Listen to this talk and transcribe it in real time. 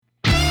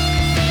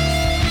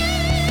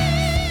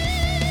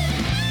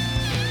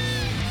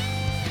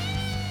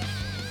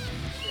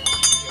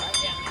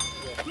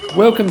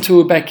Welcome to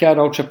a Backyard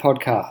Ultra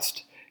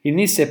podcast. In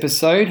this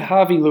episode,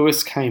 Harvey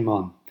Lewis came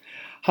on.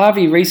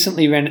 Harvey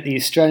recently ran at the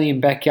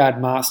Australian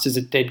Backyard Masters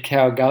at Dead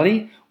Cow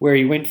Gully, where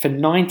he went for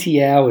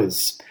 90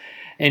 hours.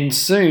 And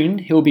soon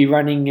he'll be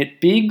running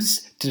at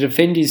Biggs to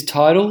defend his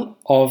title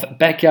of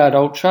Backyard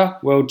Ultra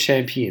World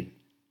Champion.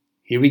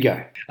 Here we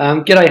go.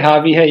 G'day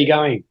Harvey, how are you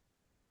going?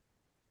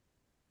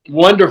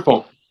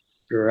 Wonderful.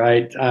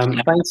 Great.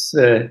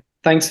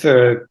 Thanks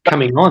for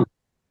coming on.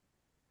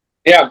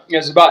 Yeah,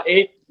 it's about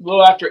a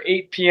little after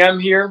 8 p.m.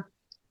 here.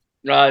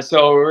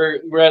 So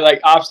we're at like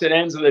opposite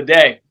ends of the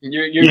day.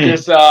 You're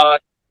just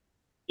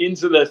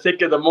into the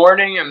thick of the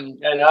morning,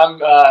 and I'm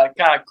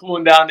kind of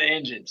cooling down the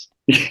engines.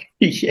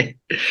 Yeah.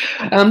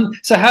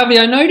 So Harvey,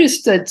 I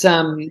noticed that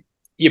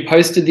you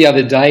posted the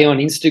other day on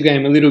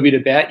Instagram a little bit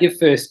about your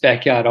first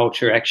Backyard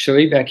Ultra,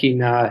 actually, back in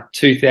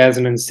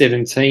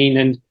 2017,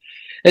 and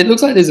it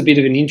looks like there's a bit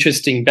of an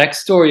interesting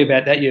backstory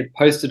about that. You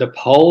posted a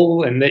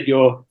poll and that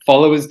your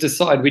followers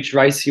decide which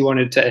race you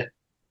wanted to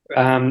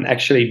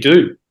actually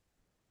do.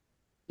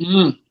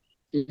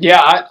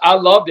 Yeah, I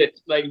loved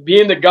it. Like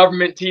being the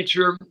government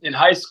teacher in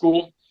high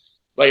school,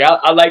 like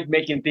I like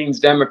making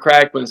things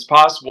democratic when it's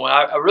possible.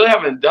 And I really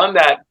haven't done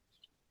that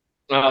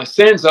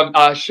since.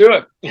 I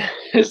should.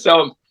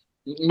 So,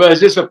 but it's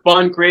just a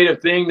fun,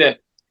 creative thing to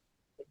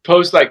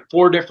post like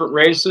 4 different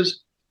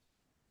races.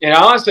 And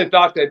I honestly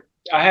thought that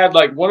I had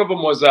like one of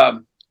them was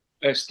a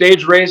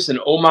stage race in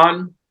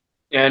Oman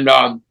and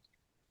a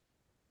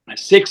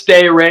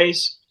 6-day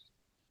race.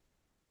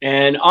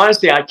 And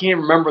honestly, I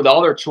can't remember the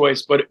other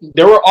choice, but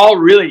they were all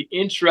really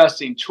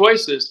interesting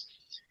choices.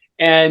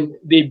 And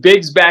the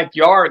Biggs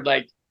Backyard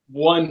like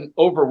won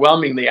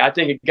overwhelmingly. I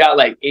think it got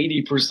like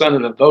 80%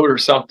 of the vote or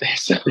something.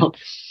 So,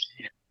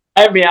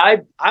 I mean,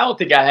 I don't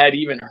think I had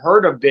even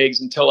heard of Biggs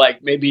until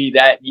like maybe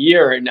that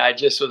year. And I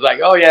just was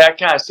like, oh yeah, that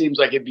kind of seems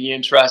like it'd be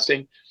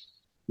interesting.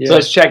 Yeah. So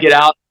let's check it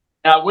out.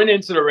 And I went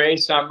into the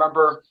race. And I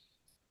remember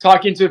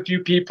talking to a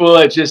few people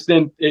and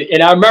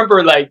I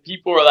remember like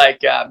people were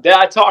like, that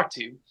I talked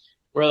to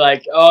were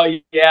like, oh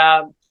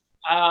yeah,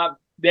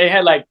 they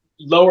had like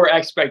lower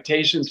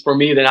expectations for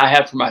me than I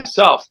had for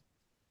myself.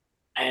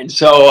 And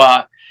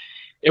so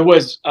it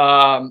was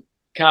kind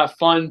of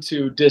fun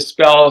to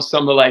dispel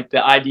some of like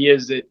the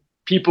ideas that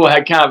people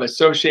had kind of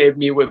associated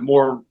me with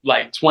more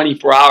like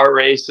 24-hour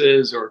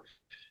races or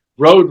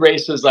road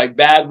races like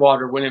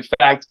Badwater, when in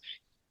fact,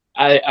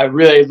 I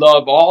really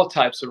love all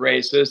types of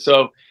races.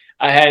 So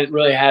I hadn't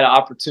really had an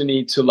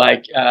opportunity to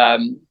like,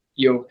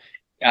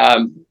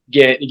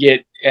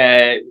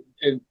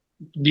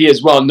 be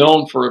as well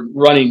known for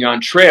running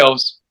on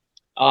trails.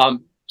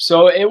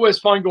 So it was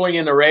fun going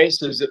in the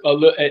race as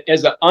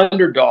an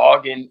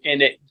underdog and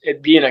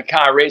it being a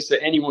kind of race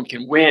that anyone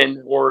can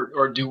win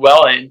or do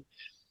well in.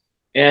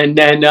 And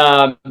then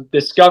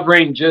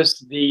discovering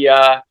just the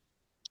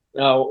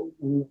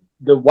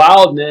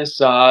wildness,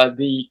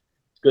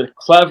 the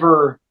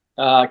clever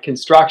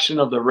construction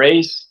of the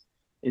race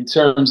in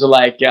terms of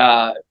like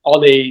all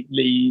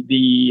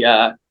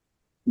the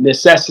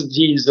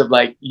necessities of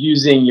like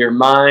using your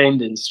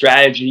mind and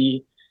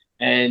strategy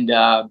and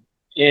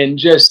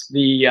just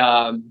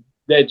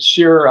that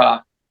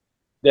sheer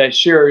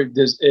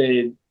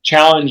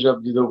challenge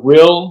of the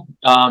will,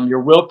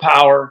 your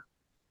willpower,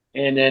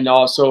 and then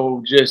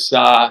also just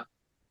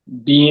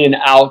being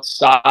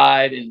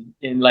outside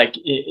and like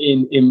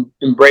in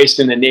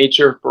embracing the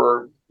nature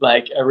for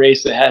like a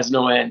race that has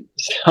no end.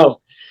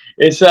 So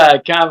it's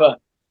kind of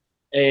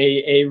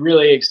a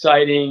really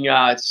exciting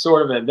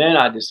sort of event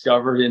I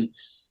discovered, and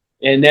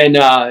then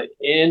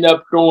end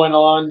up going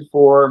on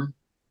for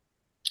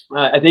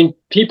I think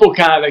people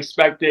kind of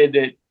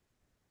expected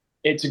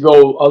it to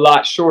go a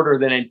lot shorter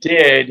than it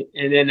did,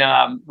 and then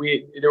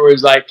there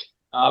was like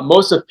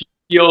most of the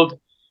field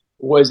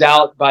was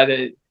out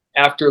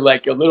after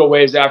like a little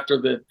ways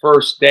after the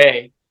first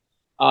day.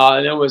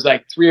 And it was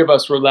like 3 of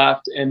us were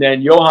left. And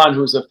then Johan,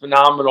 who's a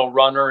phenomenal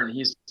runner, and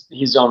he's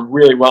done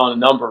really well in a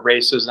number of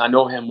races. And I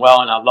know him well,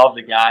 and I love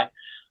the guy.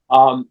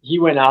 He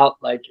went out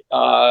like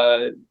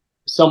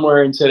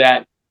somewhere into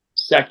that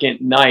second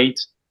night,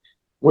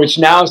 which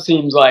now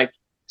seems like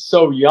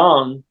so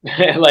young,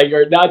 like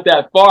or not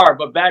that far.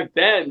 But back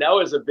then, that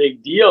was a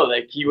big deal.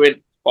 Like he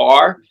went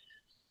far,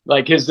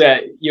 like his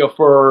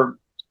for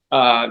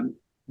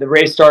the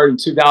race started in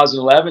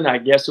 2011. I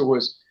guess it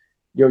was.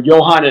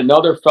 Johan,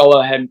 another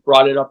fella, had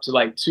brought it up to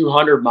like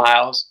 200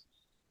 miles.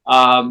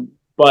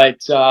 But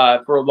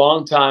for a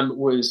long time, it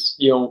was,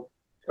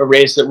 a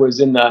race that was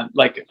in the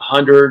like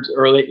hundreds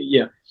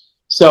early.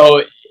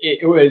 So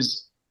it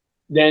was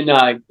then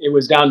it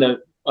was down to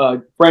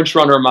French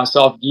runner and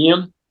myself,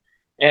 Guillaume.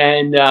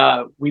 And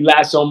we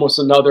lasted almost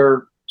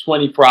another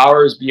 24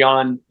 hours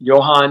beyond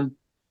Johan.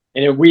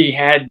 And we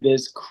had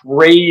this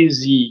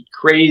crazy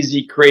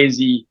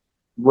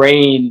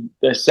rain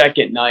the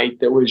second night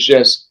that was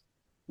just,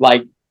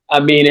 like, I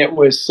mean, it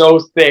was so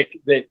thick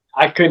that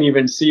I couldn't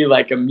even see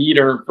like a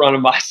meter in front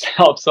of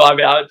myself. So I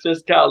was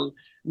just kind of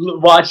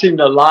watching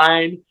the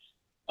line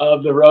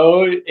of the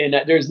road, and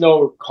there's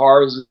no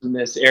cars in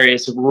this area.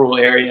 It's a rural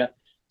area.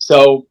 So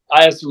So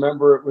I just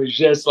remember it was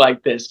just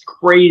like this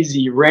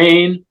crazy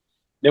rain.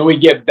 Then we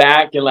get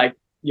back, and like,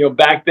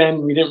 back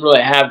then we didn't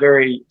really have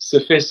very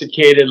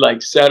sophisticated like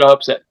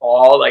setups at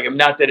all. Like, I'm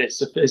not that it's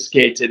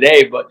sophisticated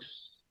today, but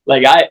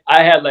like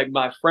I had like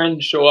my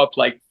friend show up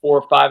like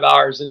 4 or 5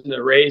 hours into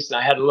the race, and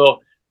I had a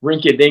little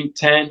rinky-dink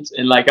tent,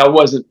 and like I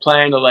wasn't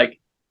planning to like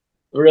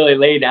really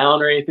lay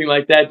down or anything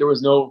like that. There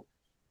was no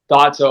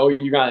thoughts of, oh,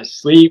 you're gonna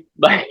sleep.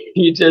 Like,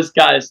 you just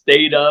kind of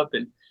stayed up.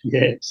 And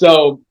Yeah.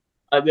 so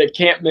the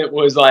encampment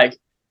was like,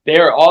 they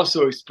were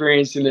also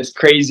experiencing this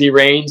crazy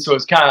rain, so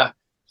it's kind of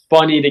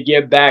funny to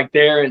get back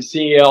there and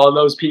see all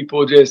those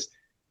people just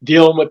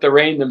dealing with the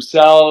rain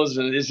themselves,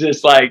 and it's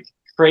just like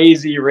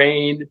crazy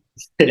rain.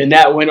 And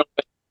that went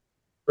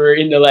over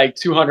into like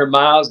 200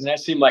 miles, and that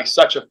seemed like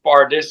such a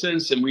far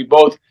distance. And we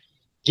both,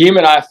 Guillaume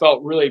and I,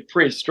 felt really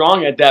pretty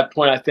strong at that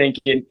point, I think.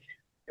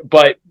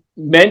 But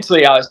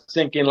mentally, I was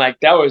thinking like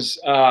that was,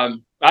 I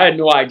had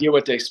no idea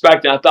what to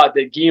expect. And I thought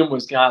that Guillaume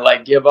was going to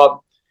like give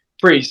up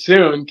pretty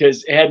soon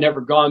because it had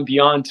never gone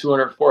beyond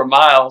 204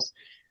 miles.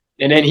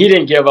 And then he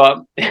didn't give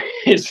up.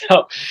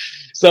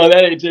 so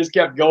then it just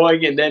kept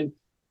going. And then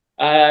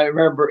I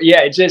remember,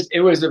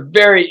 it was a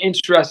very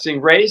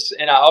interesting race.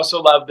 And I also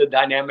love the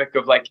dynamic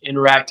of like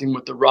interacting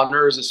with the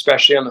runners,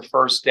 especially on the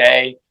first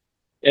day.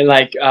 And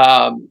like,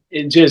 and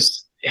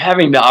just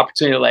having the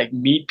opportunity to like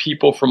meet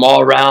people from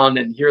all around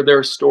and hear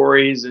their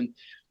stories and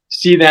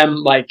see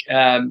them like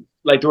there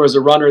was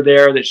a runner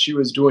there that she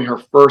was doing her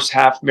first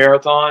half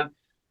marathon.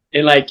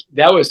 And like,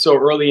 that was so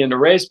early in the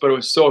race, but it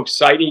was so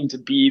exciting to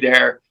be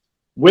there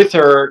with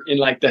her in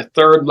like the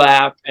third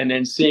lap, and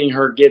then seeing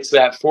her get to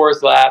that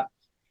fourth lap.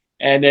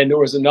 And then there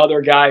was another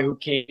guy who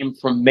came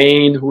from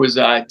Maine who was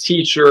a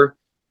teacher,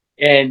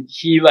 and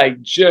he like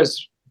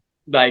just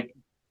like,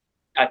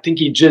 I think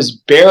he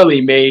just barely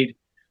made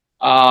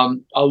a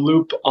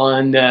loop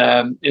on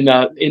in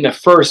the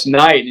first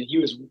night, and he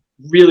was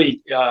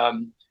really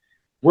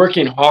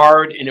working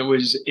hard, and it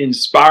was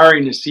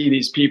inspiring to see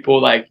these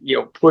people like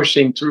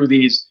pushing through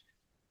these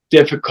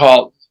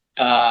difficulty.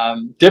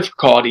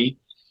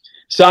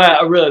 So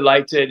I really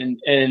liked it, and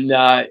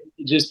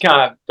just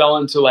kind of fell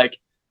into like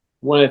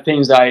one of the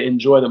things I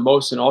enjoy the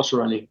most in ultra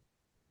running.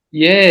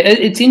 Yeah,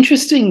 it's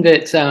interesting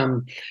that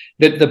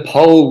that the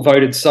poll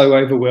voted so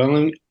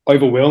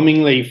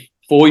overwhelmingly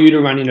for you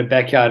to run in a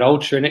backyard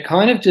ultra, and it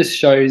kind of just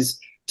shows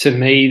to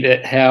me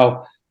that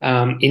how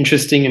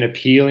interesting and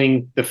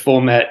appealing the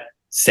format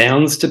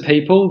sounds to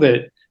people,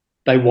 that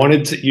they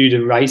wanted you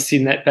to race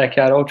in that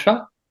backyard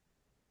ultra.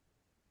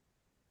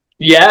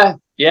 Yeah,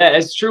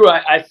 it's true.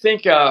 I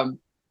think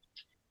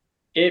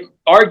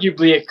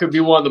it could be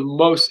one of the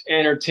most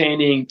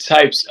entertaining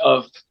types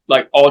of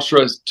like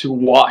ultras to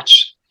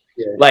watch.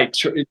 Like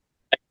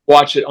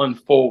watch it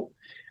unfold.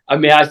 I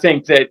mean, I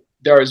think that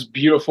there's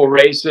beautiful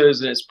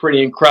races, and it's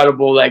pretty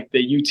incredible. Like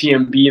the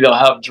UTMB, they'll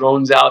have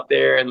drones out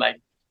there and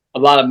like a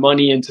lot of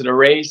money into the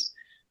race.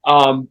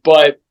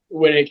 But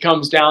when it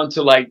comes down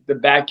to like the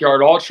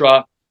backyard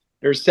ultra,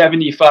 there's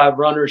 75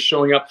 runners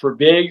showing up for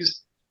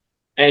bigs,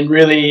 and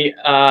really,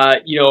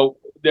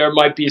 there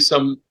might be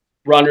some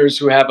runners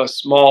who have a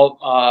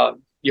small,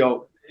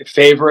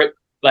 favorite,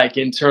 like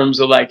in terms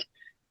of like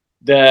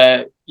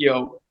their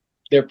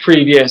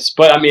previous,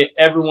 but I mean,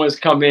 everyone's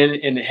come in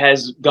and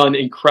has done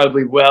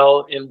incredibly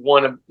well and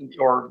won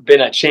or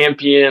been a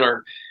champion,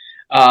 or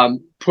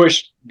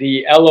pushed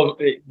the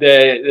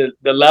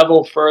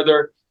level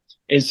further.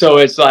 And so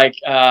it's like,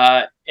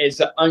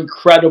 it's an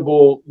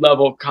incredible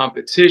level of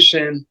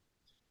competition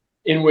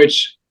in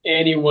which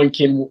anyone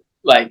can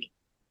like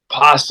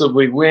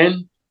possibly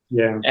win.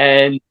 Yeah.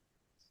 And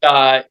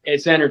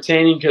it's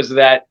entertaining because of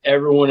that.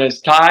 Everyone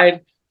is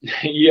tied.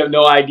 You have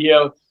no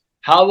idea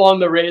how long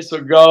the race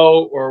will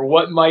go or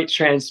what might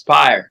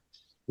transpire.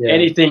 Yeah.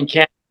 Anything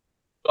can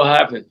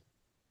happen.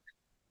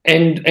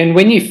 And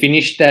when you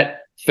finished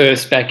that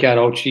first backyard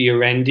ultra you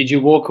ran, did you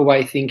walk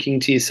away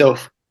thinking to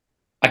yourself,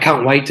 I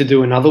can't wait to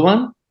do another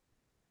one?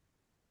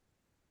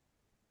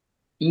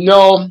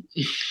 No,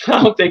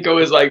 I don't think it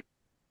was like,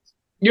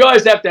 you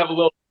always have to have a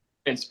little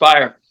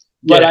inspire.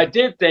 But I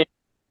did think,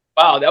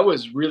 wow, that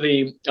was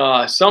really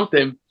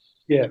something.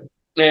 Yeah.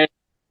 And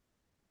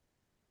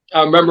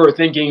I remember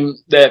thinking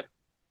that,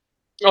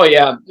 oh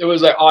yeah, it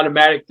was like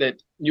automatic that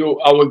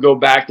I would go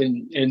back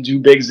and do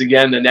bigs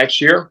again the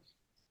next year.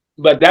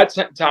 But that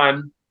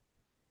time,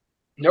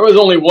 there was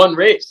only one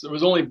race. There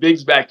was only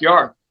bigs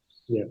backyard.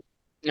 Yeah.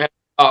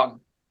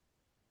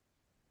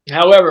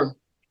 However,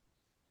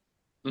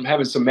 I'm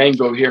having some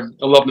mango here.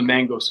 I love the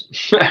mangoes.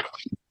 Yeah,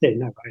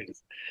 no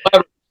worries.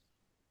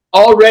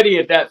 Already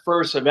at that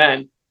first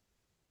event,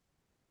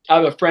 I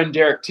have a friend,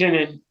 Derek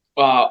Tinnen,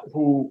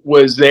 who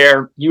was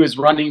there. He was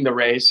running the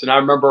race, and I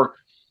remember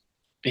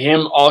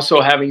him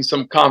also having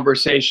some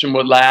conversation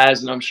with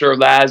Laz, and I'm sure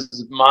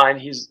Laz's mind,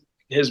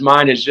 his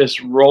mind is just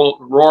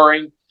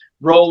rolling,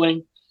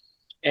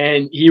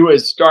 and he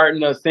was starting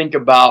to think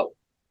about,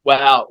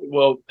 wow,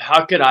 well,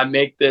 how could I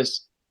make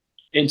this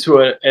into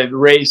a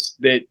race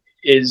that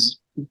is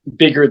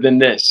bigger than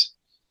this?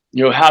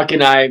 How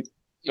can I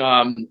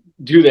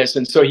do this.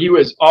 And so he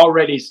was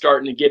already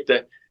starting to get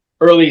the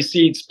early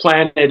seeds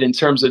planted in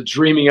terms of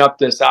dreaming up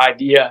this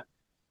idea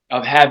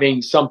of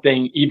having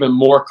something even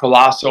more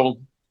colossal,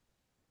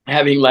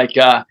 having like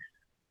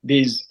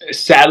these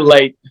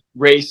satellite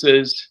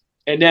races.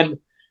 And then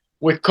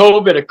with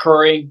COVID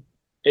occurring,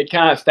 it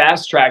kind of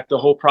fast tracked the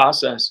whole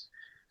process.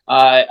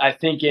 I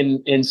think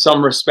in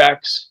some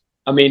respects,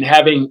 I mean,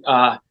 having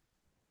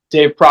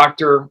Dave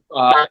Proctor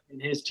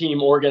and his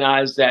team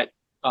organize that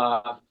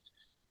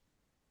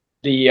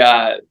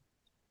the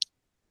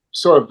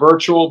sort of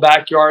virtual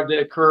backyard that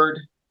occurred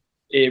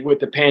with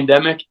the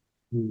pandemic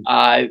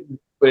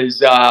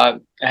was I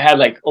had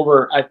like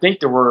over, I think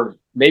there were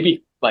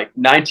maybe like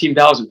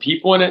 19,000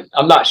 people in it.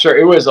 I'm not sure.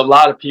 It was a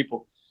lot of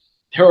people.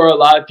 There were a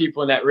lot of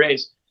people in that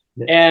race.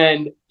 Yeah.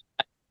 And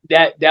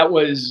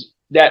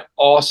that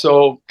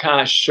also kind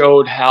of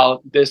showed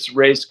how this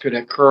race could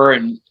occur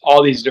in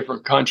all these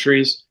different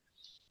countries.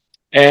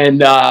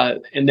 And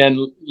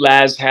then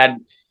Laz had,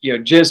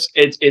 just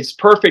it's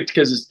perfect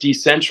because it's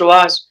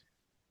decentralized.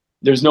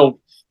 There's no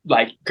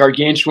like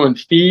gargantuan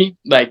fee.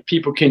 Like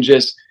people can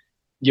just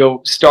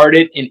start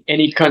it in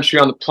any country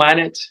on the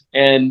planet,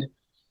 and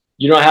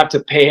you don't have to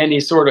pay any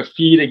sort of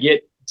fee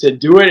to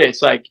do it.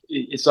 It's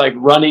like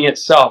running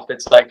itself.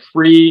 It's like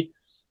free.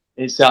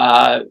 It's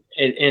and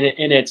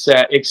it's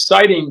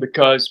exciting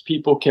because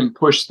people can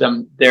push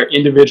their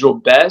individual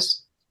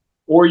best,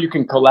 or you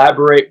can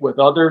collaborate with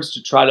others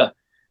to try to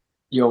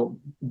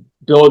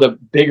build a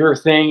bigger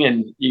thing,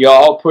 and you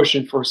all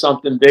pushing for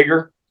something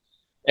bigger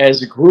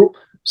as a group.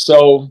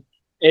 So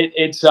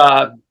it's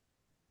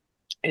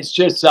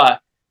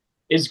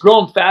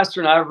grown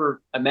faster than I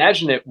ever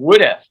imagined it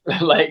would have.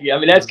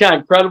 That's kind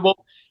of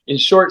incredible. In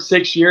short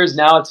 6 years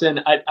now, it's in.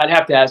 I'd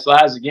have to ask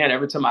Laz again.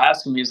 Every time I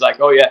ask him, he's like,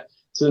 "Oh yeah,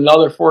 it's in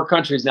another 4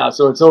 countries now."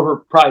 So it's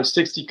over probably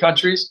 60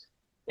 countries.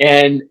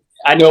 And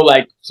I know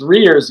like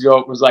 3 years ago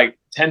it was like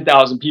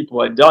 10,000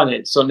 people had done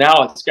it. So now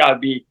it's got to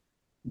be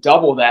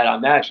double that, I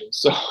imagine.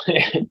 So,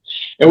 and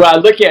when I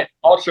look at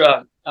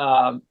ultra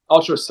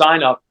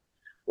sign up,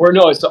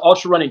 it's the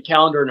ultra running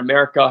calendar in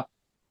America,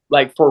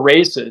 like for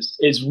races,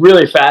 it's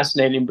really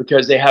fascinating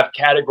because they have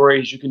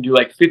categories. You can do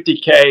like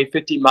 50K,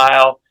 50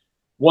 mile,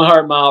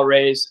 100 mile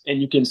race,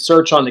 and you can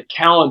search on the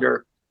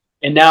calendar.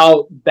 And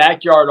now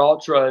backyard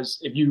ultras,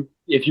 if you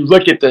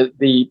look at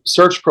the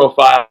search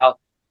profile,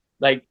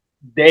 like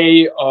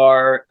they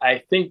are,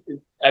 I feel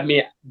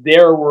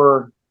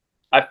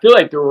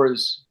like there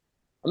was,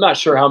 I'm not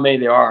sure how many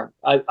there are.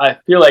 I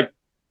feel like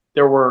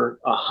there were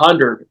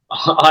 100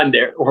 on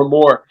there or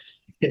more.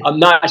 I'm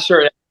not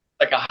sure that's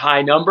like a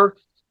high number,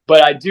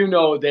 but I do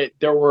know that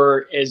there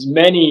were as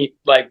many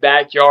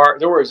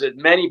backyards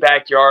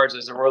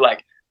as there were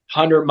like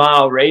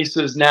 100-mile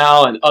races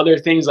now and other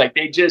things. Like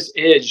they just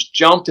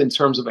jumped in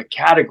terms of a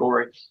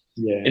category.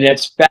 Yeah. And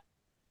it's fast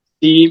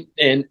to see,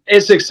 and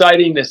it's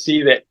exciting to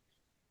see that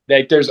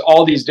there's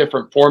all these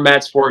different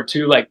formats for it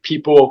too. Like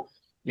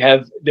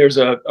there's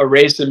a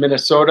race in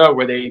Minnesota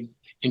where they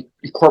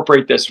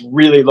incorporate this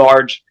really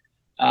large,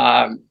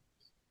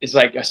 it's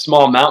like a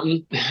small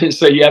mountain.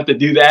 So you have to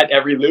do that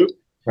every loop.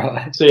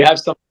 Right. So you have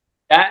something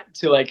like that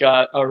to like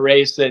a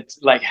race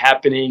that's like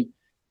happening,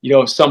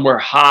 somewhere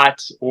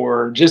hot,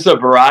 or just a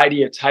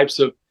variety of types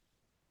of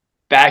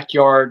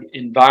backyard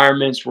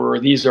environments where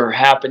these are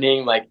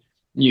happening. Like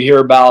you hear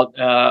about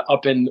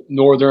up in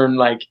northern,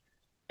 like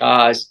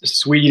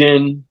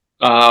Sweden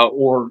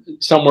or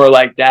somewhere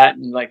like that,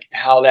 and like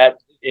how that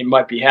it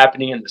might be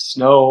happening in the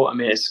snow. I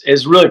mean,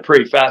 it's really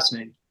pretty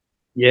fascinating.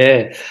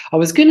 Yeah, I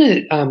was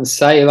going to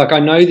say, like, I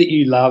know that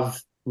you love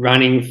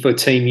running for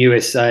Team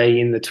USA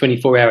in the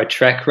 24-hour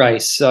track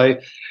race. So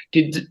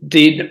did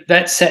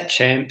that Sat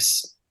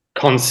Champs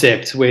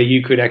concept where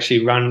you could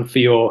actually run for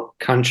your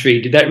country,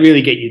 did that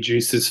really get your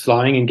juices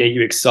flowing and get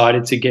you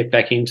excited to get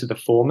back into the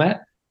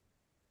format?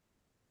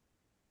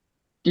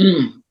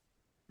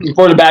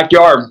 For the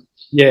backyard.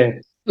 Yeah.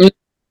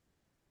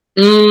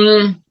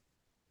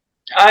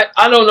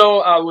 I don't know.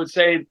 I would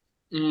say,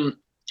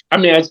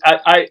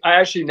 I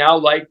actually now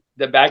like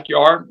the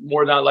backyard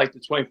more than I like the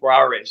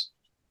 24-hour race.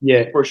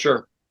 Yeah, for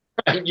sure.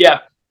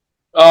 Yeah.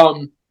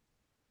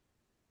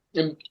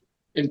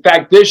 In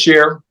fact, this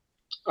year,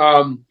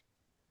 I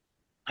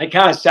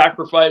kind of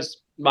sacrificed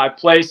my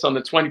place on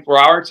the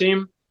 24-hour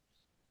team.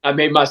 I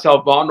made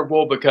myself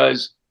vulnerable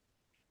because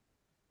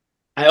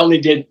I only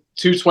did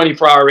 2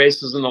 24-hour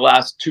races in the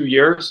last 2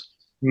 years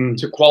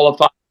to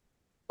qualify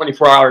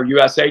 24-hour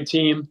USA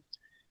team.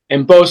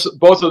 And both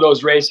of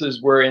those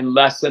races were in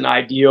less than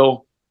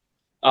ideal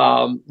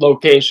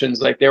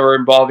locations. Like they were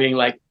involving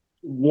like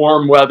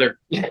warm weather,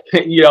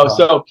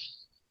 So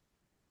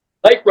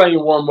like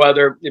running warm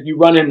weather, if you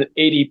run in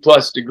 80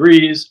 plus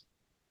degrees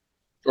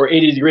or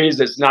 80 degrees,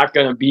 it's not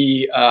going to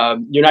be,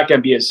 you're not going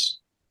to be as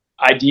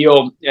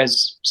ideal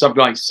as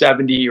something like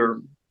 70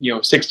 or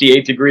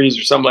 68 degrees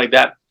or something like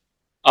that.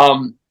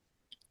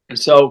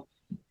 So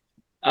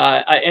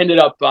I ended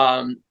up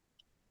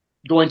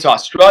going to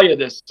Australia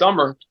this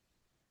summer,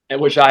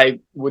 which I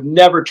would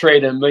never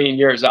trade in a million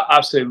years. I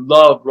absolutely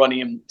love running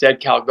in Dead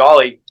Cow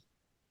Gully.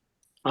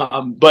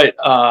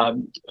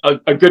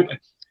 A good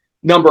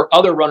number of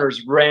other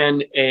runners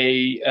ran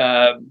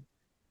a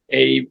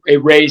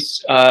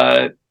race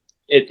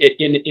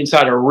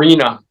inside an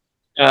arena,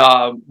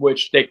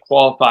 which they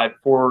qualified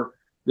for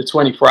the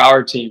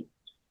 24-hour team.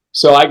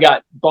 So I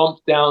got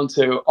bumped down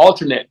to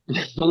alternate,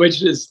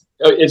 which is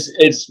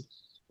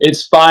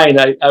it's fine.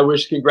 I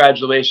wish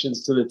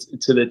congratulations to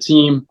the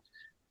team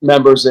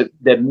members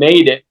that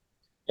made it.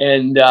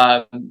 And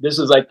this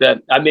is like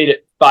I made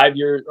it 5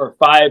 years or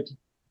five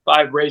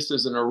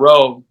races in a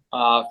row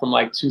from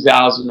like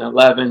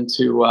 2011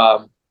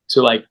 to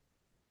like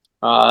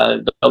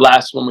the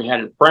last one we had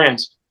in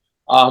France.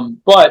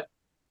 But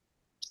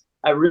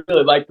I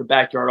really like the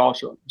backyard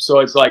ultra. So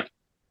it's like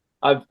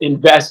I've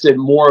invested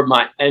more of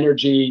my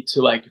energy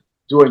to like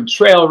doing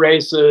trail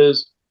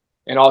races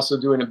and also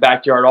doing a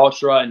backyard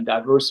ultra and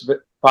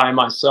diversifying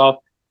myself.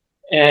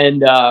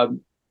 And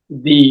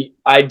the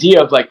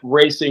idea of like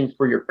racing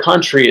for your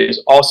country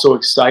is also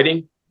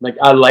exciting. Like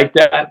I like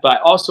that,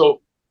 but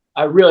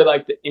I really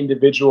like the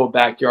individual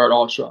backyard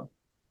ultra.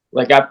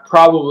 Like I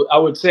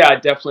would say I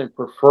definitely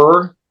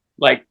prefer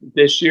like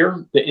this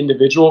year, the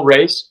individual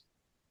race,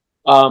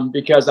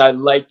 because I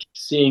like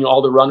seeing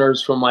all the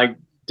runners from like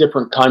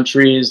different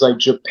countries like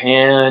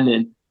Japan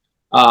and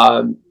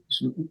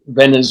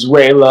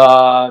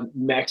Venezuela,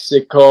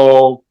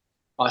 Mexico,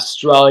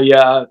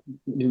 Australia,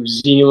 New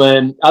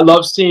Zealand. I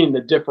love seeing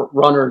the different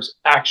runners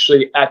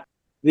actually at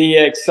the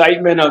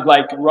excitement of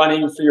like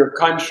running for your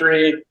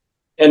country.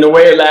 And the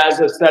way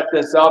Laza set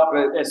this up,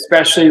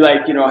 especially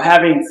like,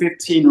 having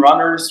 15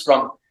 runners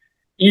from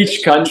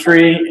each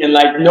country and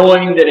like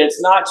knowing that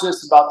it's not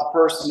just about the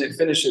person that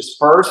finishes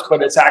first,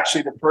 but it's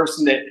actually the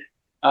person that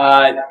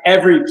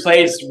every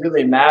place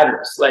really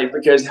matters. Like,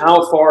 because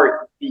how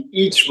far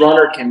each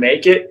runner can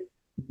make it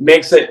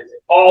makes it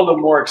all the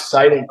more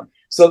exciting.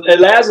 So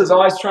Laza is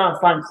always trying to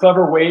find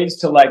clever ways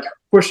to like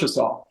push us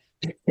all.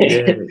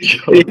 Yeah,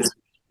 sure.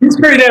 He's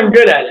pretty damn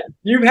good at it.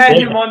 You've had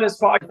him on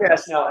this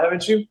podcast now,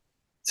 haven't you?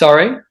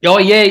 Sorry? Oh,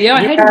 yeah.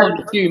 I had him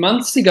on a few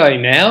months ago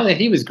now.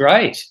 He was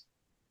great.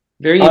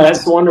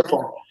 That's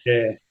wonderful.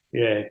 Yeah.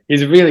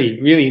 He's a really,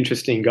 really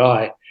interesting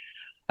guy.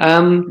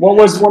 What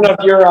was one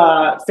of your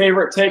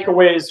favorite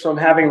takeaways from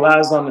having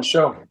Laz on the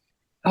show?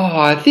 Oh,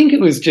 I think it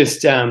was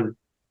just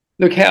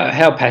look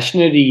how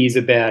passionate he is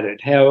about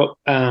it, how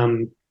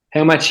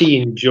much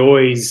he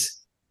enjoys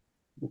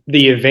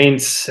the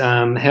events,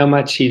 how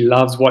much he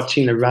loves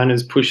watching the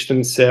runners push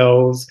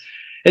themselves.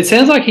 It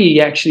sounds like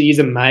he actually is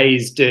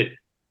amazed at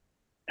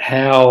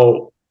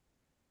how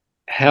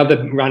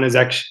the runners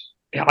actually.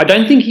 I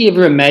don't think he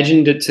ever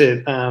imagined it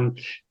to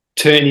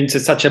turn into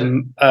such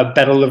a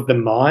battle of the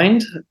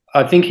mind.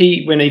 I think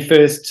when he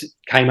first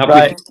came up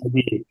with this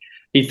idea,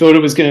 he thought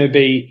it was going to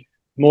be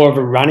more of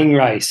a running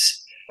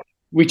race,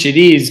 which it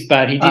is,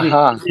 but he didn't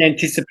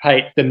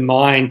anticipate the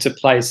mind to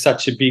play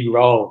such a big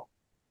role.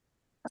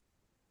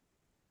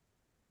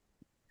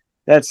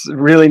 That's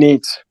really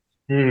neat.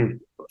 Which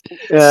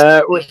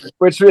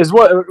is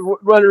one of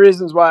the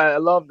reasons why I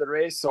love the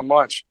race so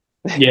much.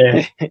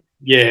 Yeah,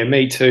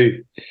 me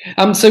too.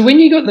 So when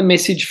you got the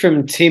message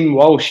from Tim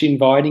Walsh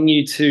inviting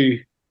you to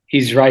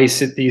his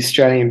race at the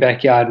Australian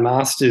Backyard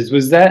Masters,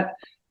 was that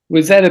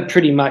a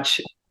pretty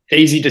much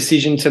easy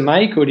decision to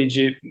make, or did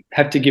you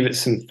have to give it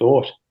some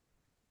thought?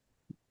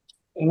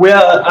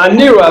 Well, I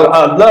knew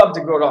I'd love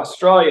to go to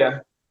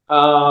Australia.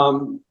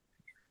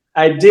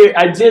 I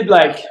did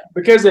like,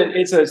 because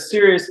it's a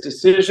serious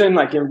decision,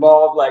 like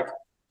involved, like,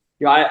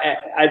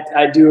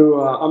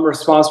 I'm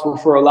responsible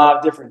for a lot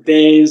of different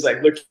things,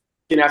 like looking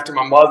after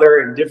my mother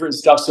and different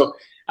stuff. So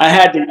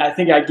I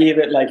think I gave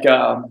it like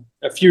a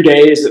few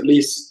days at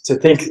least to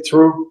think it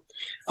through.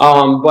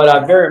 But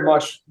I very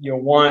much,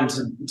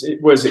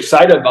 was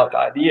excited about the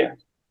idea.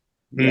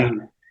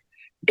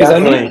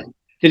 Because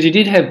you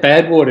did have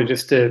Badwater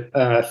just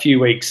a few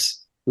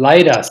weeks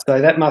later,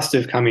 so that must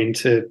have come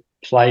into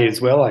play as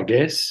well, I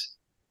guess.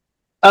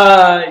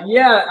 I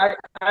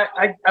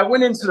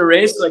went into the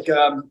race like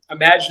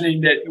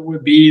imagining that it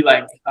would be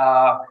like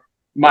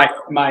my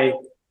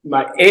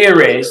A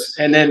race,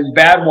 and then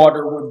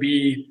Badwater would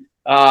be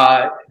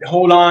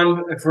hold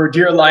on for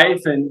dear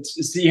life and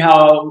see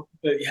how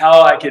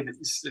I could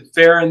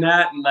fare in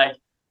that. And like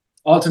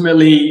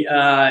ultimately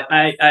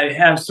I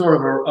have sort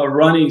of a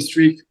running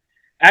streak.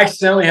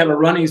 Accidentally have a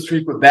running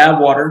streak with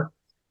Badwater,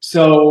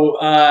 so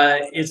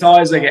it's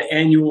always like an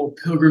annual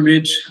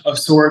pilgrimage of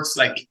sorts,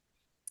 like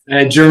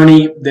a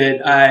journey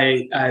that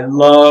I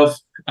love.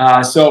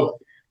 So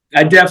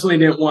I definitely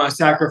didn't want to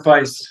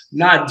sacrifice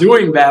not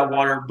doing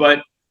Badwater, but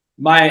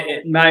my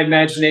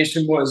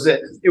imagination was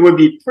that it would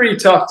be pretty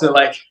tough to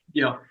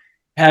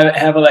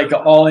have like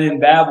an all-in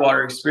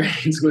Badwater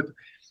experience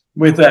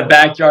with a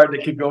backyard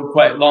that could go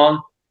quite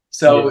long.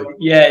 So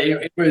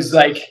it was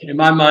like in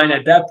my mind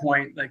at that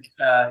point, like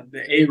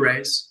the A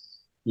race.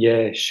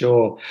 Yeah,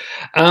 sure.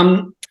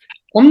 On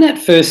that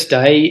first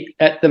day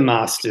at the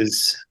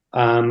Masters,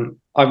 I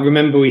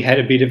remember we had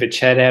a bit of a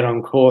chat out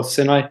on course,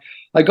 and I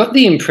got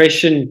the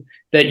impression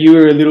that you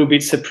were a little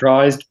bit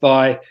surprised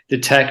by the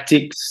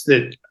tactics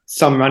that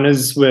some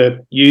runners were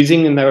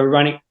using, and they were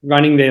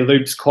running their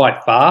loops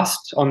quite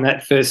fast on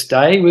that first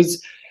day. Do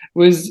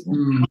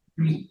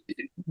you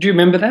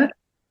remember that?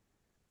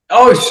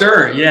 Oh,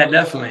 sure. Yeah,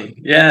 definitely.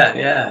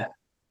 Yeah.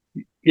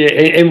 Yeah,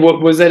 and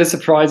what was that a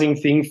surprising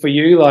thing for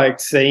you, like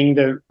seeing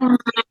the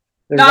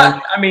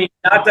not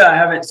that I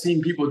haven't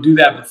seen people do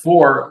that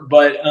before,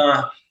 but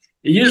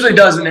it usually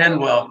doesn't end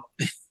well.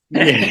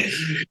 Yeah.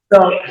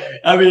 So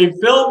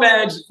Phil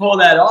managed to pull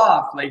that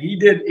off. Like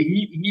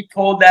he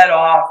pulled that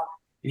off,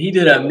 and he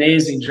did an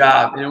amazing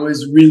job, and it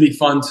was really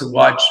fun to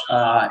watch.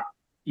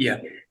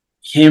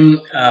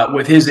 Him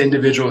with his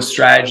individual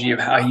strategy of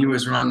how he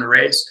was running the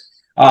race.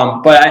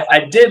 But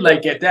I did,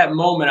 like, at that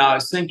moment, I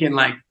was thinking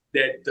like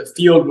that the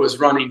field was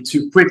running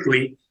too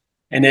quickly,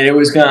 and that it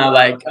was gonna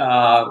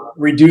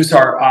reduce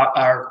our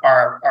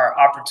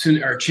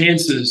opportunity, our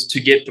chances to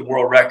get the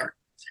world record.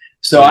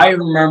 So I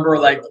remember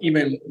like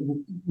even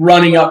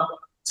running up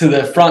to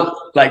the front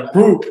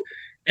group,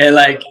 and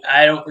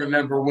I don't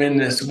remember when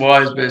this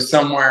was, but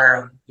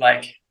somewhere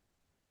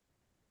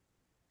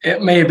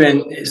it may have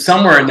been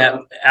somewhere in that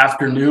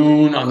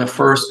afternoon on the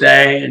first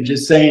day, and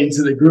just saying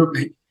to the group,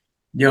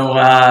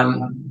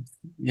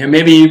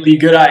 maybe it'd be a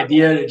good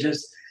idea to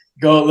just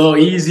go a little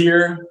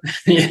easier,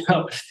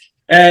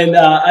 And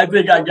I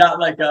think I got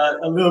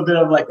a little bit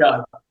of what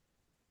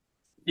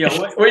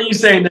are you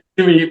saying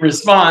to me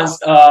response.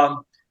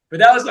 But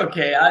that was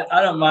okay.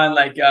 I don't mind.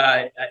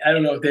 I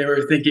don't know if they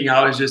were thinking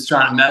I was just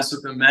trying to mess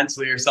with them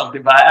mentally or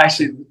something, but I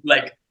actually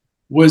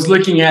was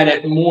looking at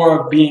it more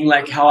of being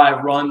like how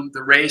I run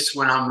the race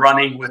when I'm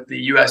running with the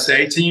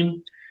USA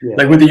team. Yeah.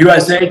 Like with the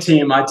USA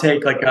team, I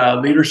take a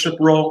leadership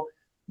role,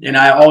 and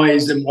I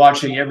always am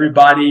watching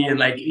everybody and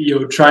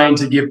trying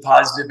to give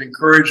positive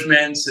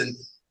encouragements and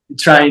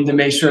trying to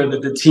make sure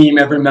that the team,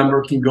 every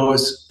member, can go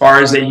as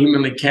far as they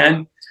humanly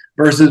can.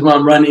 Versus when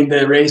I'm running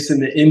the race in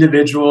the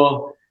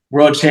individual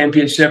world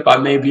championship, I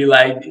may be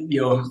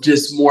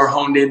just more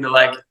honed into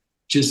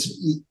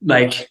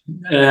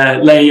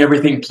letting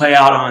everything play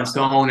out on its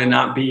own, and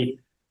not be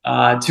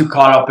too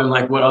caught up in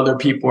what other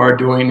people are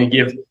doing to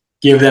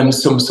give them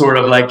some sort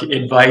of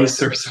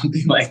advice or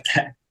something like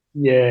that.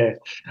 Yeah.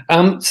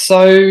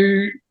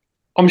 So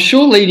I'm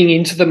sure leading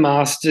into the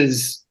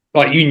Masters,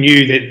 you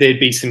knew that there'd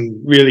be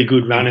some really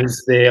good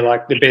runners there,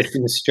 like the best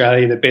in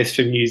Australia, the best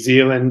from New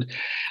Zealand.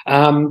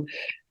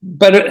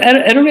 But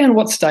at around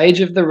what stage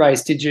of the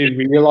race did you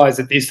realise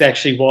that this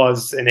actually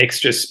was an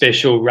extra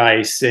special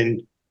race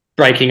and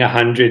breaking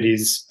 100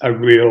 is a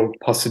real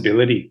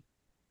possibility?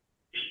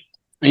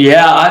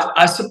 Yeah,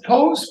 I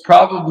suppose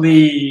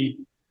probably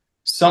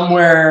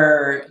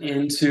somewhere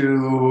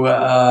into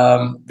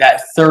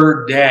that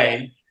third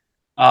day,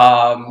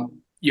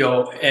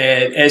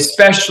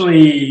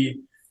 especially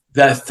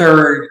the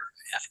third.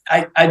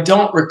 I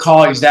don't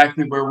recall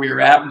exactly where we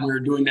were at when we were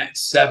doing that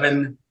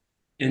 7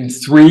 and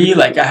 3.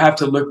 I have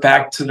to look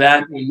back to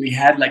that when we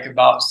had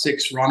about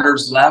 6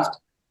 runners left,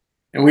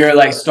 and we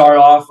were start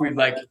off. We'd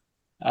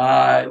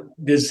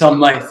did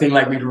some thing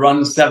we'd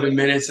run 7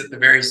 minutes at the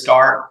very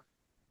start,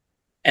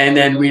 and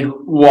then we'd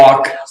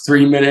walk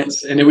 3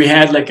 minutes, and then we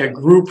had a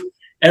group.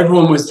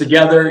 Everyone was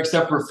together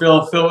except for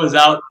Phil. Phil was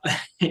out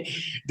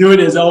doing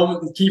his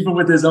own, keeping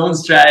with his own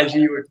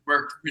strategy, which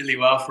worked really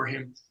well for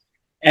him.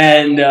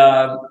 And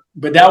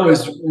but that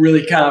was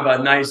really kind of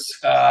a nice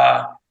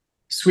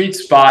sweet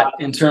spot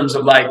in terms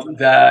of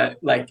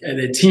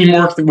the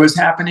teamwork that was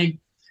happening,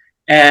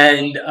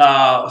 and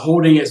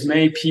holding as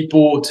many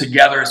people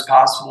together as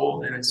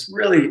possible. And it's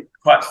really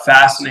quite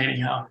fascinating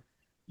how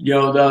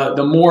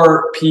the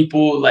more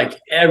people,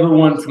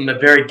 everyone from the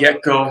very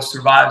get-go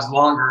survives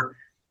longer,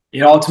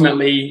 it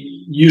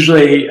ultimately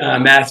usually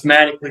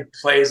mathematically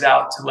plays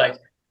out to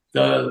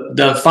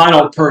the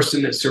final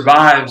person that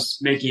survives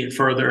making it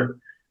further.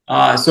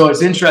 So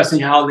it's interesting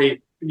how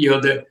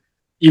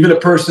even a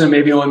person that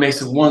maybe only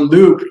makes one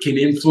loop can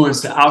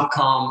influence the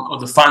outcome of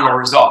the final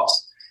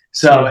results.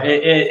 So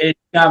it's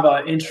kind of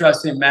an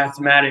interesting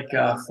mathematic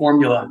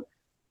formula.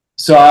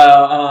 So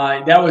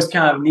that was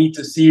kind of neat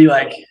to see,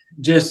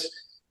 just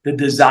the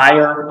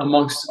desire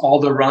amongst all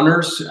the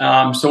runners.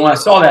 So when I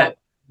saw that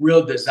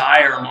real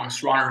desire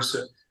amongst runners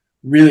to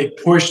really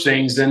push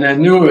things, and I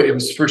knew it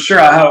was for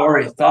sure. I had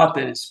already thought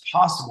that it's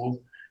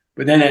possible,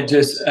 but then it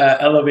just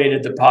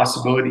elevated the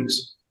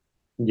possibilities.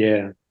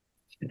 Yeah.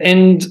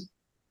 And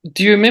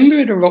do you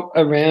remember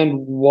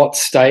around what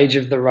stage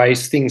of the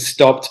race things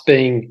stopped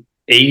being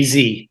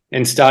easy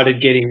and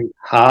started getting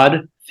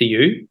hard for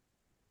you?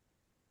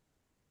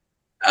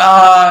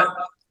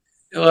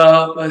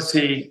 Well, let's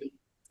see.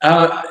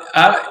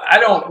 I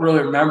don't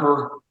really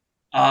remember.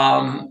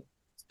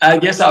 I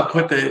guess I'll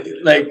put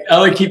I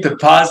would keep the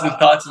positive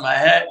thoughts in my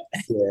head.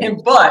 Yeah.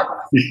 But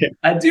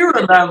I do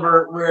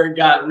remember where it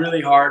got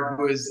really hard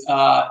was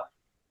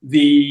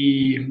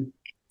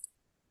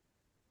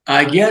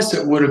I guess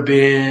it would have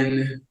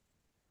been,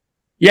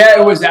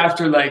 it was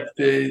after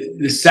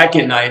the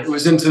second night. It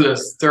was into the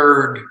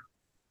third.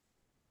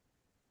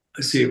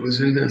 Let's see, it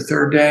was in the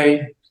third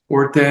day,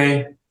 fourth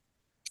day.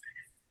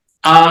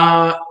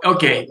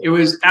 Okay. It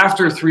was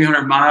after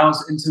 300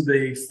 miles into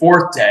the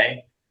fourth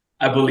day,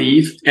 I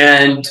believe.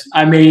 And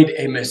I made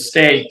a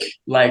mistake,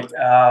 like,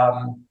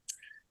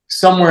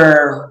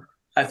 somewhere,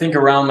 I think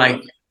around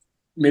like,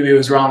 maybe it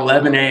was around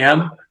 11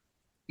 a.m.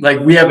 Like,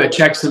 we have a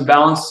checks and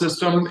balance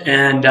system,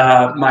 and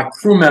my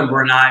crew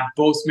member and I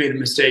both made a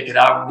mistake, and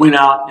I went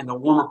out in the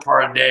warmer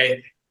part of the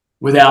day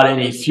without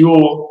any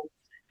fuel.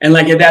 And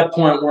like at that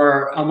point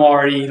where I'm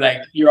already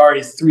like, you're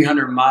already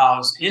 300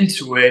 miles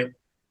into it,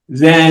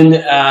 then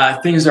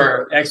things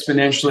are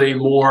exponentially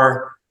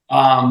more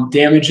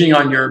damaging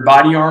on your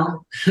body armor.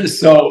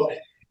 So,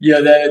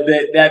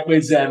 that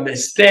was a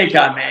mistake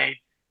I made.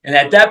 And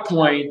at that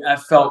point, I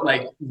felt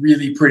like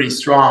really pretty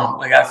strong.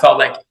 Like, I felt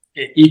like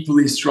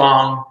equally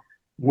strong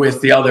with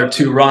the other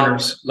two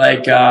runners.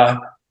 Like,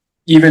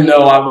 even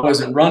though I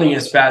wasn't running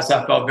as fast,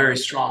 I felt very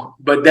strong.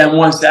 But then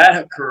once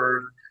that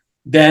occurred,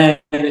 then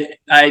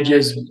I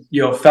just,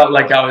 felt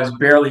like I was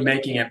barely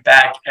making it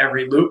back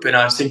every loop. And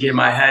I was thinking in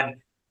my head,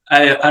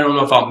 I don't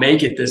know if I'll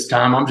make it this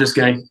time. I'm just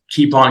going to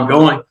keep on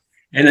going.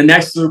 And the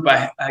next loop,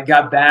 I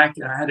got back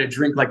and I had to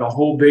drink like a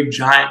whole big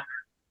giant,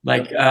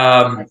 like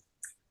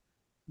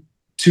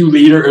 2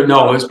 liter.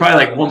 No, it was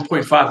probably like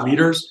 1.5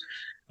 liters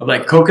of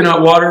like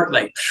coconut water.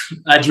 Like,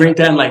 I drank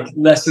that in like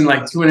less than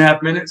like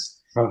 2.5 minutes.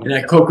 And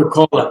that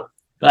Coca-Cola.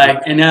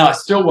 Like, and now I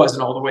still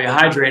wasn't all the way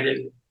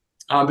hydrated.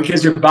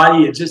 Because your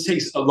body, it just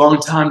takes a long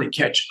time to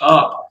catch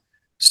up.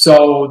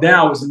 So then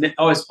I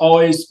was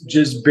always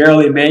just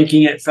barely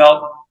making it.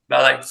 Felt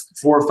about like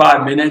 4 or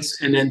 5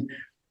 minutes, and then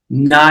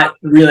not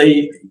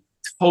really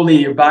totally.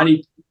 Your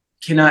body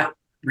cannot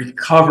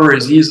recover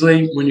as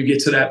easily when you get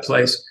to that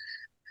place.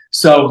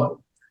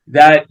 So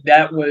that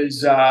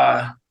was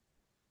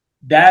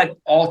that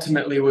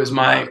ultimately was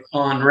my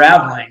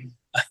unraveling.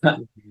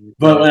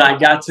 But when I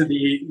got to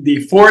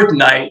the fourth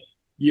night,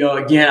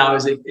 again, I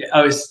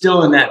was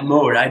still in that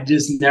mode. I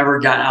just never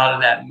got out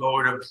of that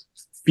mode of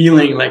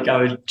feeling like I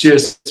was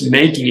just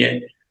making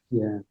it.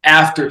 Yeah.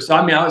 After. So,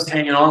 I mean, I was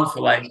hanging on for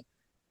like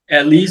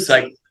at least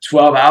like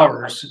 12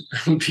 hours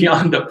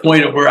beyond the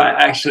point of where I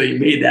actually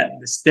made that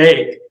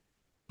mistake.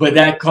 But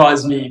that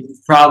caused me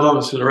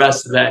problems for the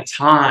rest of that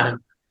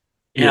time.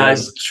 And I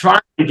was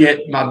trying to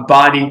get my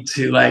body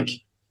to like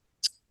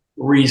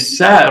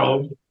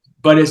resettle,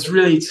 but it's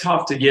really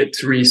tough to get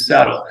to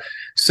resettle.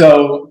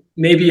 So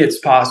maybe it's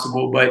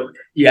possible, but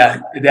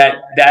yeah,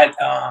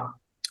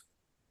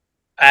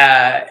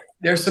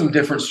 there's some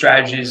different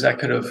strategies I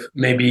could have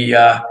maybe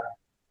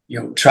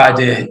tried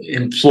to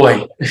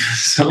employ.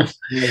 So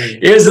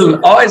it was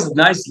always a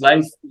nice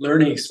life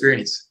learning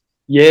experience.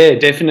 Yeah,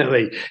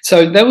 definitely.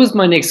 So that was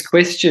my next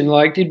question.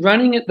 Like, did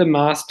running at the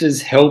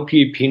Masters help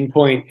you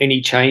pinpoint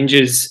any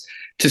changes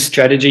to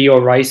strategy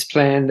or race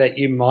plan that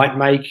you might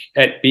make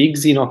at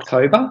Bigs in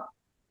October?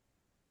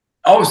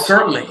 Oh,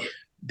 certainly.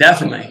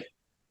 Definitely.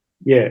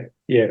 Yeah.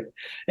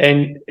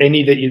 And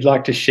any that you'd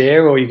like to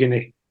share, or you're going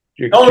to...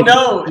 Oh,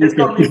 no. It's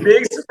going to be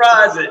big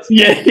surprises.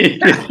 Yeah.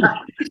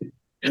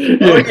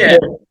 Oh, yeah.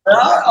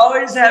 I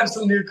always have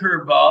some new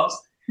curveballs.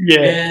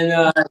 Yeah. And,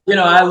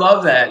 I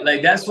love that.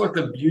 Like, that's what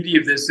the beauty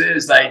of this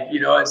is. Like,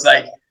 it's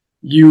like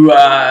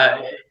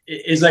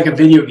it's like a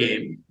video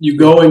game. You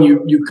go and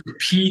you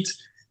compete,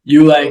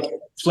 you like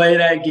play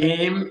that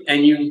game,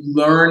 and you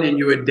learn and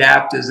you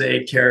adapt as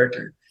a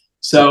character.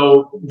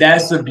 So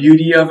that's the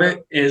beauty of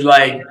it, is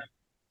like,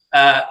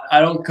 I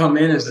don't come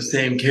in as the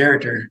same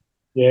character.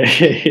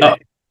 Yeah.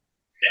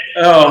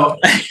 Oh.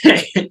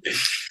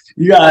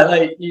 You got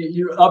like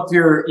you up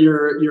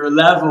your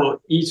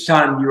level each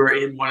time you are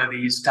in one of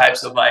these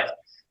types of like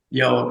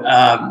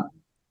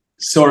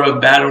sort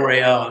of battle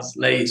royales.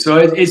 Like, so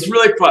it's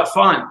really quite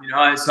fun.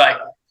 It's like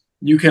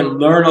you can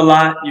learn a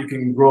lot, you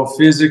can grow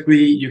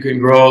physically, you can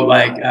grow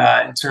like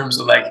in terms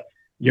of like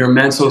your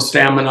mental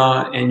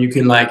stamina, and you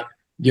can like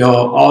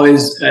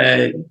always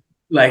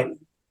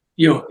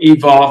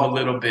evolve a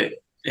little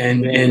bit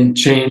and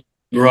change,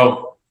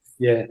 grow.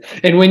 Yeah.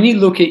 And when you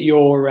look at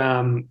your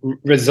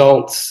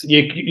results,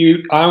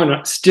 you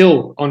are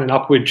still on an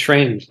upward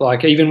trend.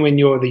 Like, even when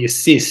you're the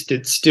assist,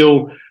 it's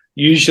still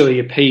usually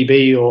a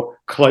PB or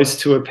close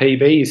to a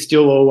PB. You're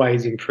still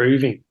always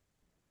improving.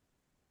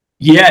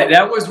 Yeah,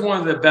 that was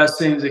one of the best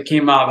things that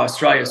came out of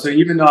Australia. So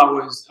even though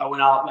I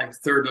went out like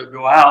third to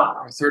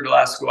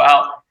last to go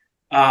out,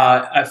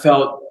 I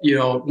felt,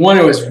 one,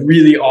 it was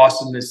really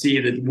awesome to see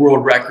the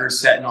world record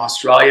set in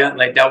Australia.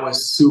 Like, that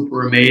was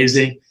super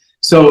amazing.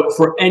 So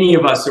for any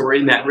of us that were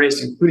in that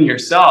race, including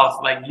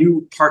yourself, like,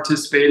 you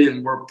participated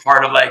and were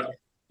part of like,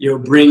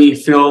 bringing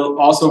Phil.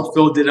 Also,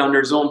 Phil did it under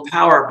his own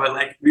power, but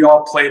like, we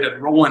all played a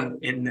role in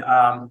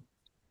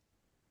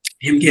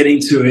him getting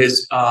to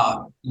his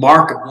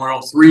mark of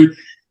 103,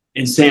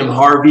 and Sam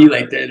Harvey,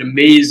 like that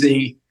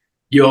amazing,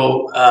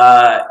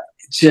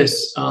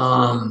 just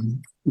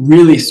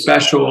really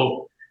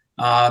special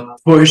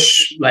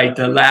push, like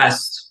the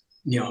last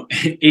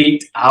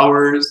 8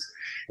 hours.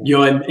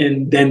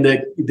 And then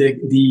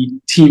the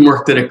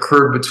teamwork that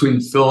occurred between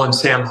Phil and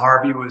Sam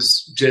Harvey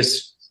was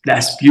just,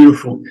 that's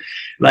beautiful.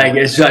 Like,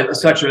 it's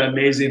such an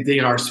amazing thing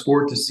in our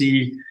sport to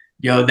see,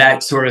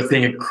 that sort of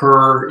thing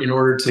occur in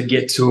order to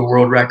get to a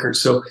world record.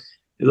 So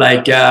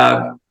like,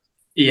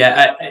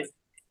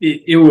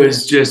 it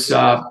was just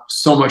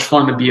so much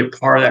fun to be a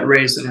part of that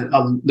race, and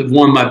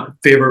one of my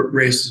favorite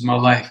races of my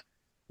life.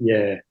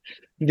 Yeah.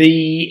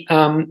 The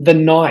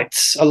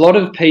nights, a lot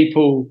of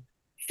people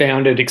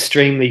found it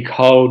extremely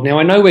cold. Now,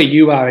 I know where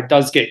you are, it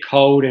does get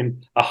cold,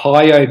 and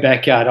Ohio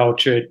Backyard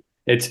Ultra,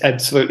 it's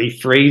absolutely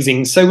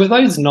freezing. So were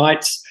those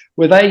nights,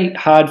 were they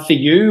hard for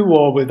you,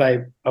 or were they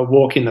a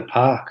walk in the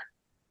park?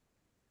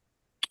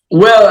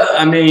 Well,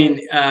 I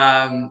mean,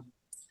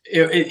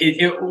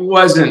 it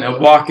wasn't a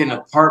walk in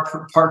the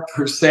park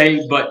per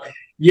se, but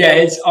yeah,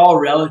 it's all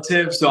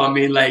relative. So I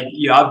mean, like,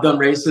 I've done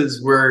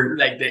races where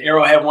like the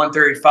Arrowhead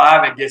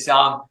 135, it gets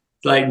down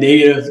to like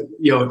negative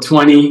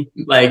 20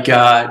 like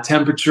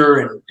temperature,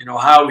 and in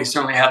Ohio we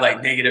certainly had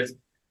like negative,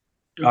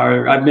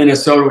 or at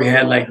Minnesota we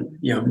had like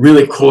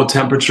really cold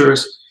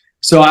temperatures.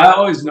 So I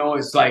always know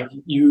it's like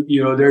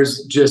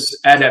there's just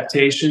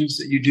adaptations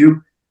that you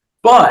do.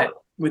 But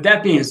with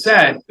that being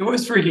said, it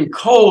was freaking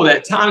cold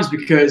at times,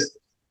 because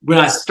when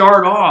I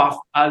start off,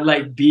 I'd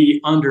like be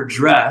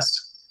underdressed,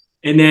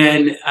 and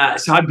then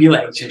so I'd be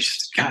like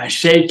just kind of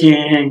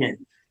shaking, and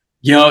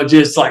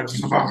just like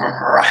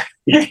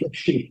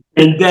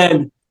and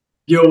then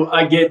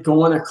I get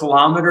going a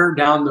kilometer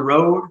down the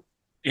road,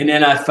 and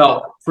then I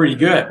felt pretty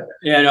good,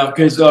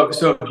 because so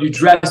if you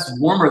dress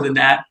warmer than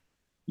that,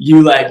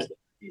 you like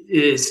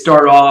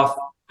start off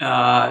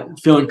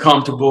feeling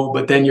comfortable,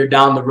 but then you're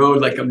down the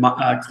road like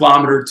a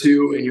kilometer or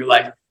two, and you're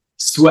like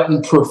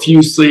sweating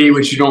profusely,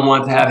 which you don't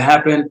want to have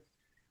happen.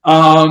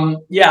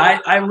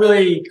 I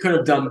really could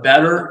have done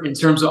better in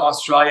terms of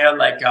Australia,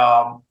 like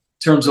in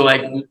terms of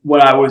like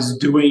what I was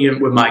doing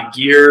with my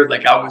gear.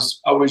 Like I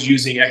was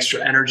using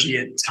extra energy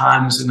at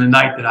times in the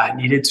night that I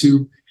needed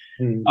to.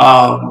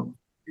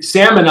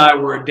 Sam and I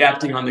were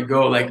adapting on the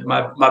go. Like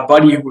my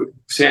buddy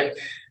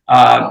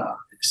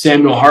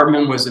Samuel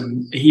Hartman was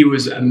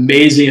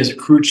amazing as a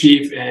crew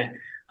chief, and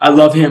I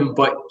love him,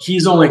 but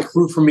he's only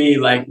crew for me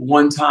like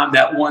one time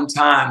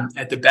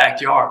at the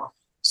backyard.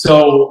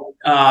 So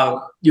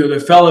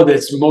the fellow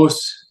that's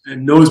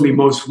knows me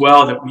most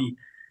well, that we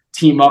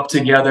team up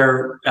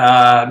together,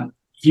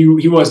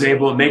 he wasn't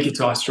able to make it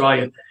to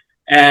Australia,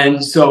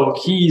 and so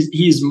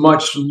he's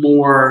much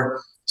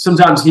more.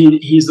 Sometimes he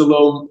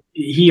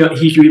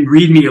can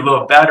read me a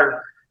little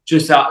better.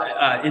 Just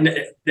and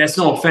that's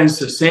no offense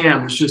to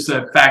Sam. It's just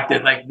the fact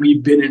that like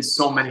we've been in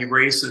so many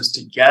races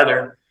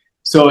together,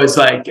 so it's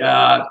like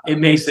it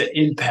makes an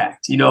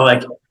impact.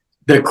 Like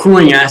the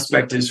crewing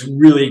aspect is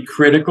really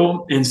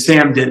critical, and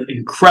Sam did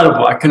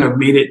incredible. I couldn't have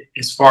made it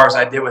as far as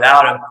I did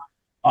without him.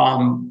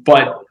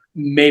 But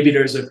maybe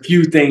there's a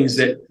few things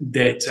that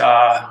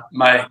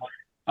my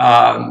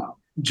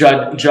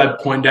Judd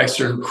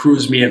Poindexter, who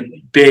crews me at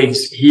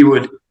Biggs, he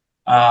would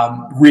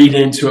read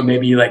into it,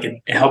 maybe like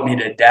it helped me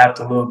to adapt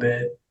a little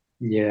bit,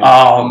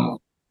 a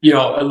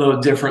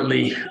little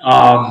differently.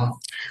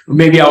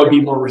 Maybe I would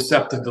be more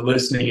receptive to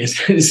listening.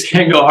 As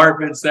Samuel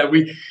Hartman said,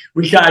 we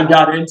kind of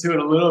got into it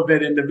a little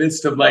bit in the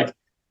midst of like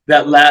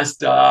that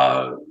last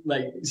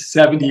like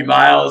 70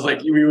 miles.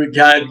 Like we would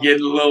kind of get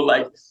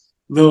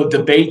little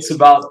debates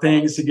about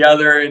things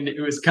together, and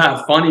it was kind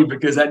of funny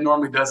because that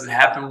normally doesn't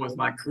happen with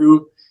my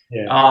crew.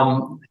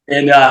 But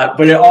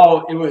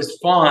it was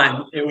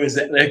fun. It was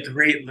a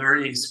great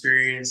learning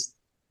experience,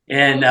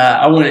 and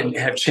I wouldn't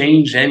have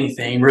changed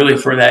anything really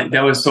for that.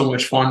 That was so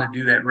much fun to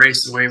do that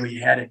race the way we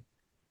had it.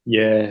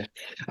 Yeah.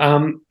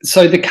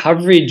 So the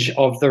coverage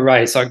of the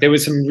race, like there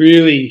was some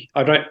really,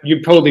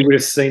 you probably would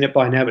have seen it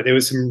by now, but there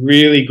was some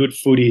really good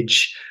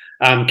footage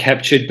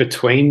captured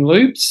between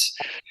loops,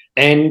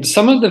 and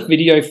some of the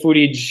video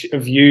footage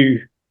of you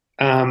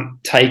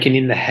taken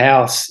in the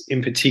house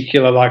in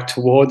particular, like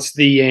towards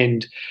the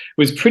end,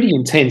 was pretty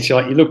intense. You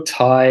looked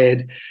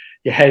tired.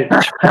 You had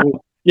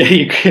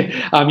you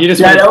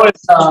just that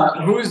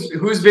was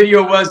whose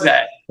video was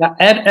that?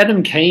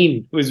 Adam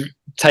Keane was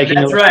taking.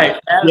 That's right.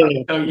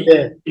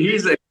 Adam,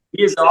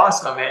 he's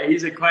awesome, man.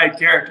 He's a quiet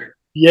character.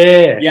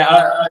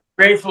 I'm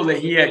grateful that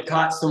he had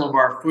caught some of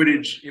our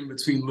footage in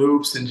between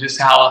loops, and just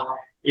how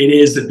it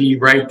is to be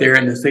right there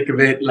in the thick of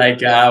it,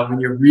 like when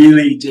you're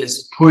really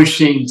just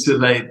pushing to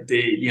the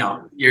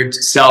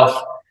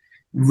yourself,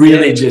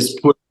 really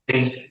just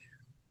pushing.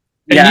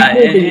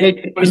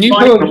 Because you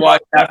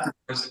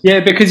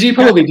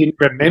probably didn't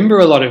remember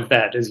a lot of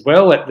that as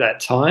well at that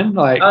time.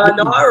 Like,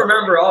 no, I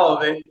remember all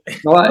of it.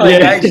 I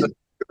actually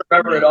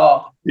remember it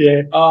all.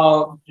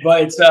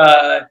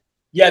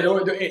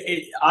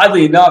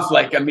 Oddly enough,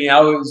 like I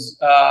was.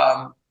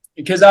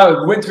 Because I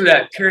went through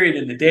that period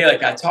in the day,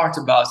 like I talked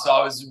about. So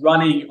I was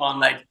running on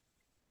like,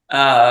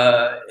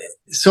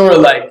 sort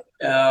of like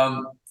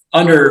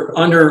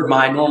under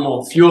my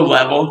normal fuel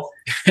level,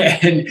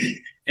 and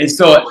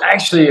so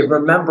actually I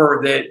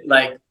remember that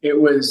like it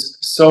was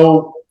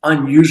so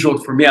unusual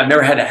for me. I've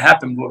never had it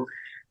happen,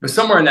 but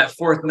somewhere in that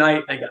fourth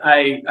night, like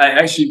I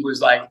actually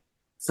was like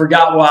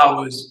forgot why I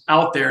was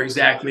out there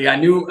exactly. I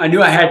knew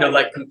I had to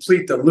like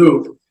complete the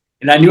loop.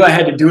 And I knew I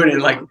had to do it in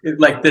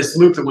like this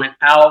loop that went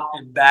out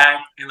and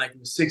back, and like it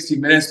was 60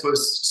 minutes, but it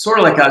was sort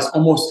of like I was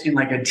almost in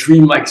like a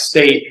dreamlike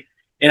state.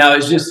 And I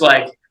was just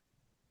like,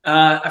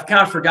 I've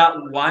kind of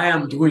forgotten why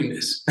I'm doing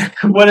this.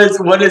 what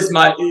is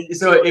my,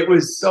 so it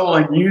was so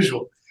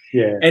unusual.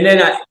 Yeah. And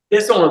then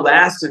this only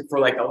lasted for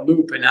like a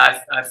loop, and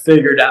I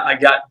figured I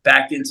got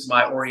back into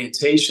my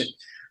orientation.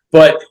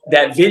 But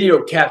that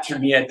video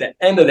captured me at the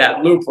end of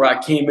that loop where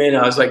I came in.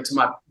 I was like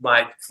to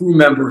my crew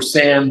member,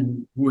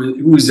 Sam,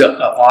 who's an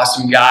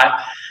awesome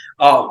guy.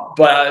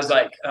 But I was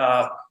like,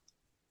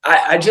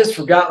 I just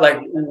forgot like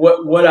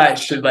what I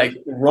should like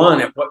run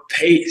at what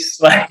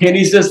pace. Like, and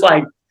he's just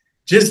like,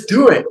 just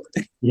do it.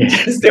 Yeah.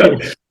 Just do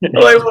it. I'm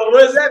like, well,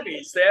 what does that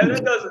mean, Sam?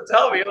 That doesn't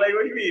tell me. Like,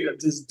 what do you mean?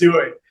 Just do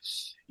it.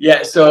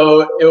 Yeah.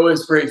 So it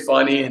was pretty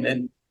funny. And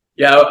then,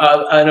 yeah,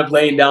 I ended up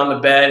laying down the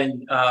bed,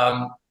 and,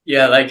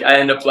 yeah, like I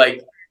end up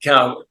like kind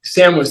of,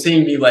 Sam was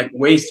seeing me like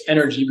waste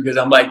energy because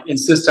I'm like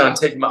insistent on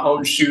taking my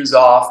own shoes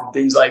off and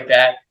things like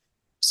that.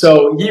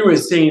 So he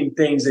was seeing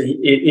things that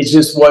it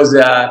just was,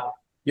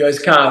 it's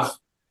kind of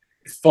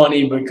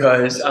funny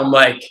because I'm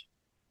like,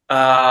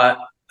 I'm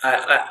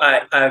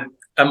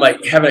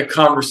like having a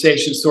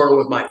conversation sort of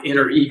with my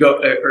inner ego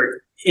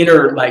or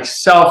inner like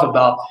self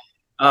about,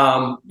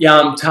 yeah,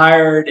 I'm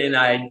tired and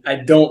I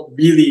don't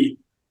really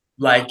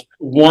like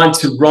want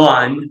to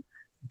run,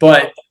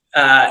 but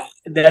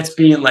that's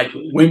being like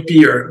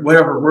wimpy or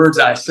whatever words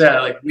I said,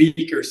 like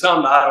weak or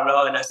something, I don't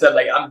know. And I said,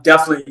 like, I'm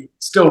definitely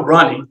still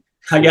running.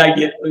 I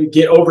gotta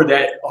get over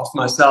that off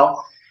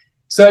myself.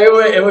 So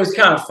it was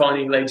kind of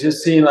funny, like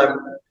just seeing like,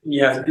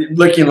 yeah,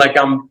 looking like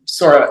I'm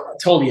sort of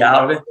totally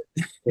out of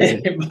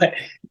it,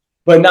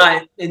 but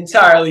not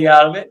entirely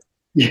out of it.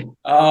 Yeah.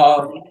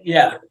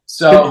 Yeah.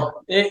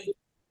 So it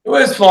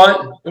was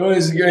fun. It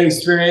was a good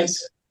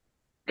experience.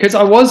 Because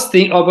I was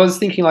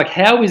thinking like,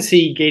 how is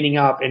he getting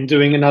up and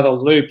doing another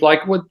loop?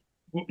 Like, what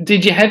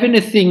did you have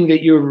anything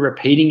that you were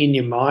repeating in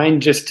your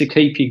mind just to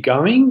keep you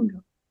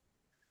going?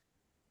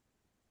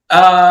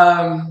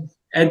 At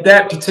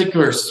that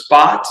particular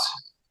spot,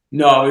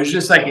 no, it was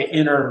just like an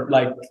inner,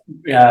 like,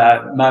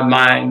 my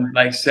mind,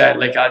 like said,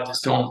 like, I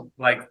just don't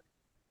like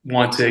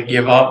want to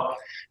give up,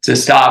 to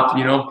stop,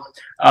 you know?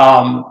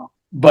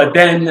 But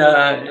then,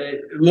 a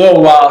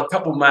little while, a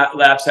couple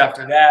laps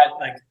after that,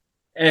 like,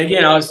 and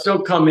again, I was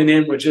still coming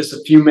in with just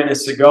a few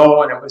minutes to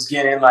go, and it was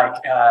getting like,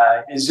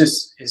 it's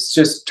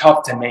just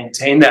tough to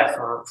maintain that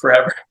for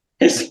forever.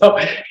 So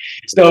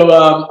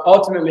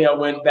ultimately I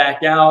went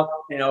back out,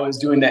 and I was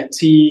doing that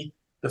T,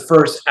 the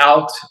first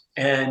out.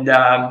 And,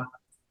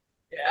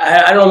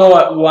 I don't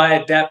know why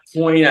at that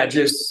point, I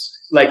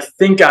just like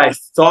I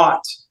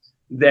thought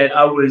that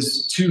I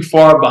was too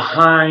far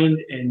behind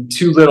and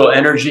too little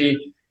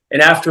energy.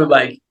 And after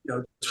like,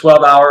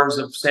 12 hours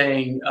of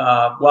saying,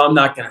 well, I'm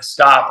not going to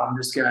stop. I'm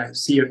just going to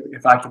see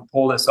if I can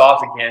pull this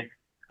off again.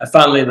 I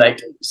finally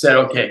like said,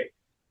 okay.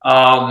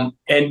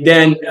 And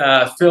then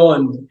Phil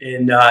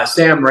and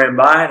Sam ran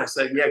by, and I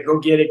said, yeah, go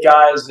get it,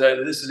 guys.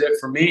 This is it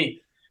for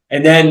me.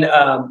 And then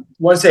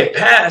once they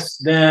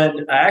passed,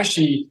 then I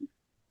actually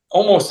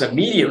almost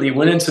immediately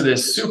went into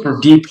this super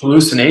deep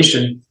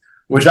hallucination,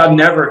 which I've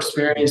never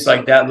experienced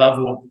like that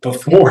level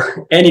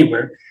before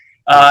anywhere.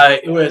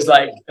 It was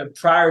like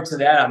prior to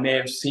that,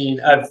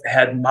 I've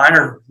had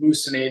minor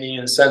hallucinating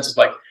in the sense of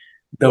like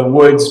the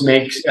woods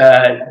make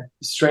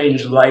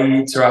strange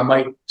lights, or I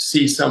might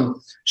see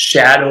some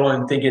shadow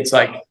and think it's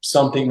like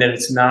something that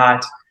it's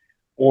not,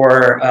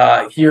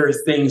 or hear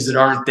things that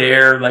aren't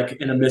there, like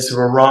in the midst of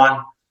a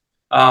run,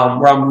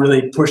 where I'm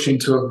really pushing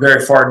to a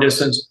very far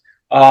distance.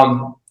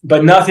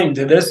 But nothing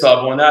to this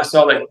level. And I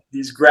saw like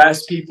these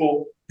grass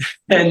people,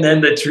 and then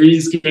the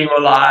trees came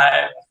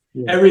alive.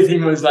 Yeah.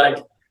 Everything was like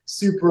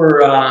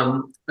super,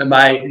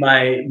 my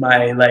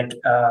like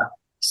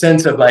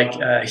sense of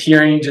like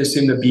hearing just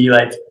seemed to be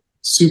like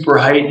super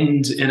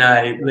heightened. And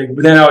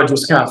then I would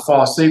just kind of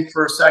fall asleep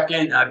for a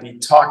second. I'd be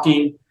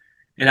talking,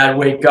 and I'd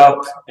wake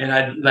up, and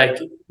I like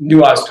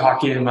knew I was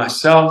talking to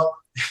myself,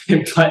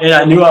 and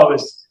I knew I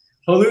was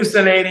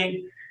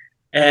hallucinating.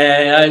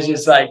 And I was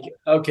just like,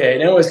 okay.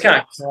 And it was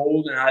kind of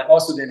cold, and I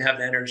also didn't have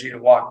the energy to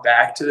walk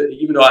back to it,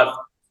 even though I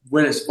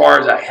went as far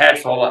as I had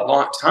for a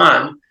long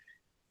time.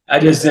 I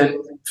just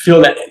didn't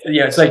feel that.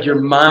 Yeah, it's like your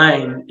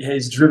mind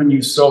has driven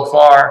you so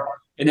far,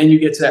 and then you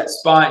get to that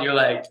spot, and you're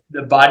like,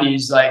 the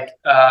body's like,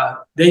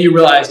 then you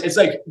realize it's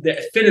like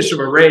the finish of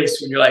a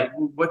race when you're like,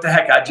 what the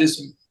heck? I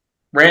just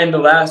ran the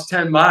last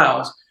 10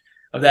 miles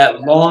of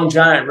that long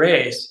giant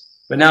race.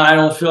 But now I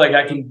don't feel like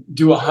I can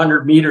do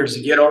 100 meters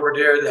to get over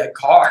there to that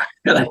car.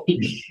 Like,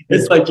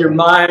 it's like your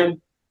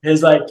mind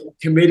is like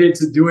committed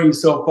to doing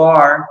so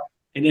far,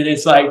 and then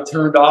it's like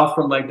turned off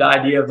from like the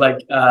idea of like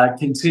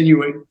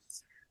continuing.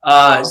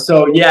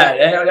 So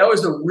yeah, that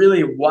was a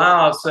really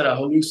wild set of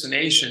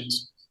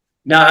hallucinations.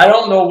 Now I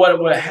don't know what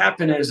would have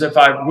happened is if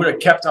I would have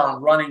kept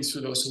on running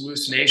through those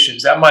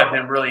hallucinations. That might have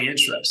been really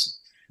interesting.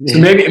 Yeah. So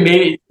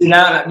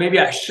maybe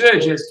I should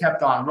have just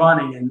kept on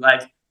running and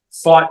like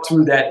fought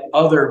through that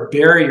other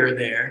barrier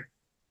there,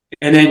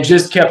 and then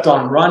just kept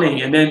on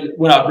running. And then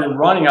when I've been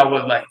running, I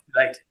would like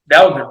like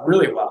that would be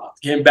really wild.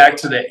 Getting back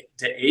to the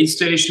aid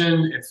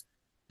station, if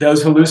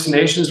those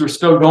hallucinations were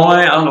still going,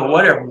 I don't know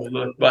what it would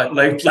look, but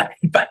like by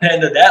the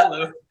end of that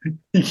loop,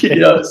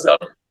 so,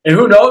 and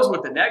who knows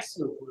what the next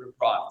loop would have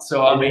brought.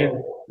 So I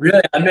mean,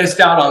 really, I missed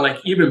out on like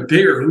even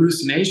bigger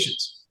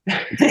hallucinations.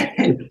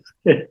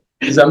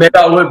 Because maybe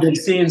I would have been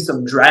seeing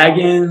some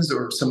dragons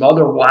or some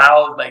other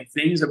wild like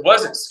things. It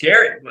wasn't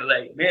scary, but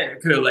like, man,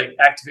 it could have like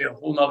activated a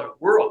whole nother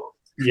world.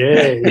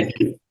 Yeah.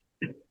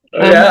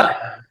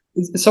 Yeah.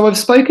 So I've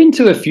spoken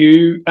to a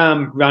few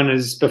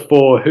runners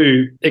before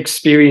who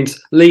experience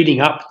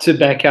leading up to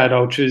backyard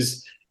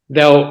ultras.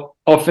 They'll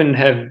often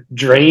have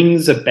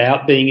dreams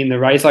about being in the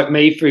race. Like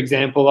me, for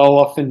example, I'll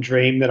often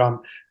dream that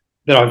I've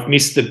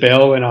missed the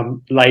bell and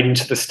I'm late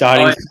into the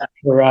starting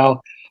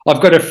corral.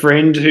 I've got a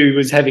friend who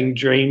was having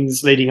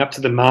dreams leading up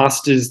to the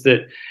Masters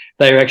that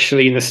they were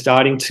actually in the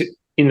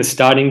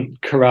starting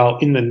corral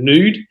in the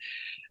nude.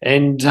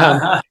 And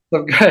so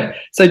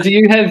do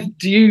you have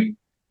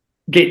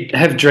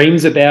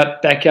dreams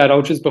about backyard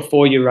ultras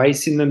before you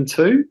race in them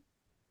too?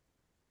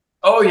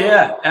 Oh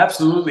yeah,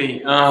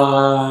 absolutely.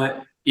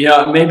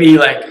 Yeah, maybe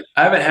like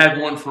I haven't had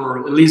one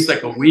for at least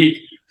like a week.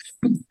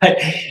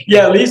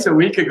 Yeah, at least a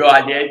week ago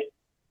I did.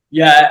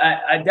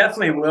 Yeah, I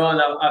definitely will.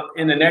 And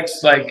in the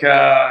next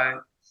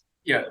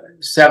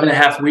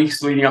 7.5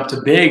 weeks leading up to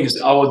Bigs,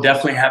 I will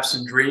definitely have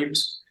some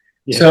dreams.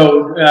 Yeah.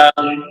 So,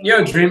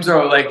 dreams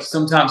are like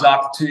sometimes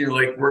opportunity to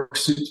like work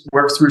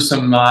through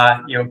some,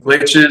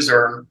 glitches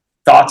or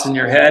thoughts in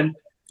your head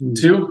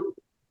too.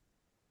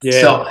 Yeah.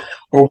 So,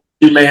 or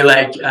you may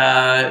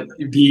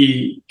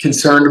be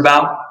concerned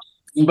about,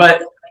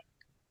 but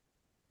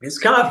it's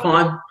kind of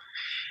fun.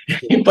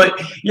 But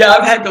yeah,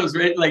 I've had those.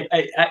 Like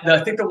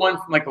I think the one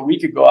from like a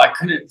week ago, I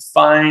couldn't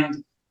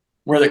find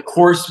where the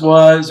course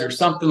was or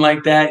something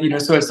like that.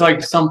 So it's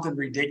like something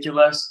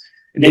ridiculous,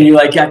 and then you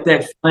like got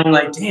that feeling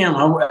like, damn,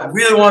 I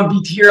really want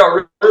to be here.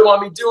 I really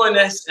want to be doing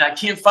this, and I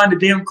can't find a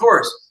damn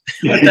course.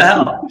 What the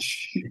hell?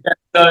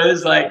 So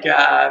it's like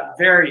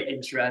very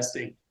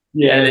interesting.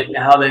 Yeah,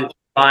 how the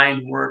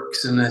mind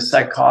works and the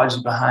psychology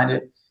behind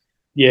it.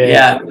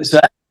 Yeah. So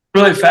that's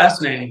really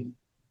fascinating.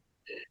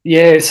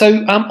 Yeah.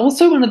 So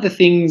also one of the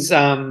things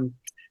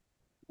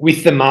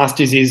with the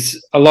Masters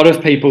is a lot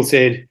of people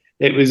said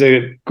it was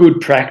a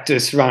good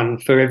practice run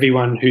for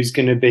everyone who's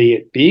going to be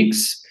at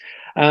Bigs.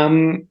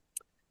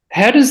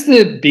 How does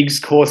the Bigs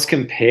course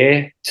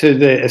compare to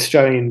the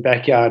Australian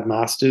Backyard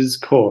Masters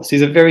course?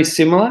 Is it very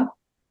similar?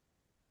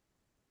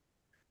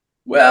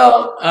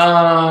 Well,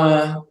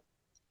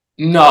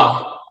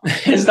 no,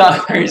 it's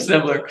not very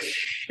similar.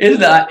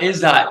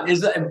 It's not,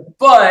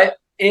 but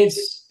it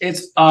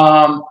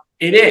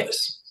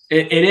is and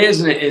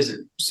it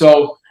isn't.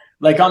 So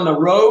like on the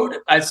road,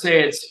 I'd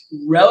say it's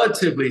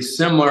relatively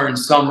similar in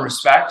some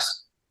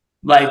respects,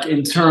 like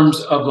in terms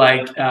of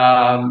like,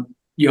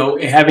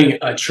 having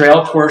a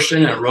trail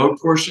portion and a road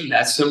portion,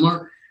 that's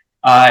similar.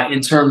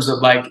 In terms of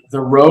like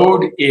the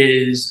road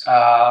is,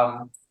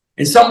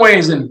 in some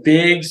ways in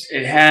Bigs,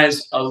 I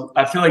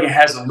feel like it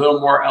has a little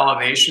more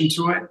elevation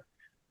to it.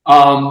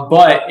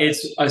 But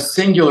it's a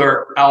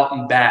singular out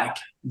and back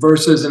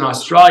versus in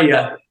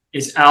Australia,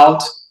 it's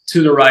out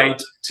to the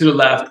right, to the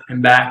left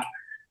and back.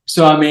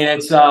 So, I mean,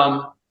 it's,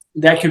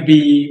 that could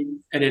be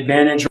an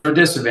advantage or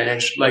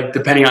disadvantage, like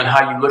depending on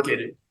how you look at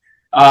it.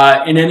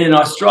 And then in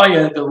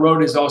Australia, the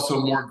road is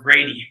also more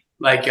grady.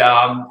 Like,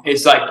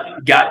 it's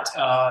like got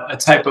a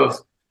type of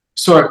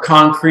sort of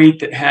concrete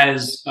that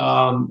has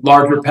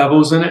larger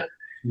pebbles in it.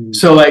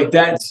 So like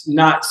that's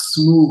not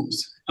smooth.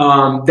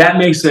 That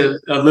makes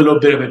it a little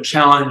bit of a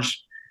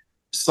challenge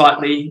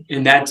slightly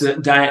in that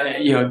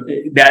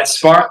that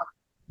spot.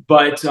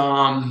 But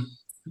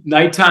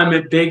nighttime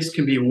at Bigs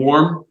can be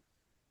warm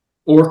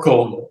or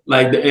cold,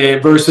 like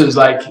versus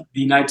like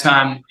the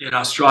nighttime in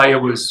Australia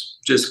was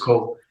just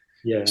cold.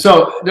 Yeah.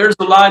 So there's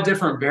a lot of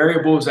different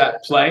variables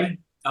at play,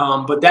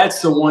 but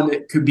that's the one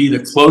that could be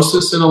the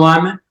closest in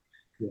alignment.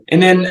 Yeah.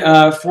 And then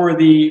for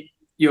the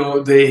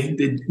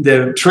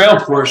the trail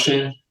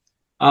portion,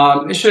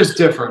 it's just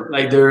different.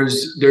 Like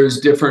there's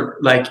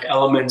different like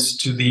elements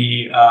to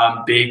the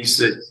Bigs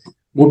that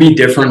will be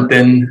different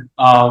than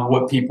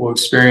what people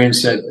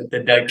experience at the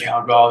Dead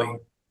Cow Gully.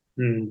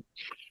 And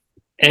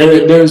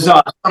there's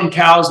some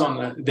cows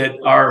that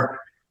are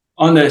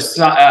on the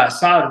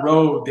side of the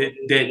road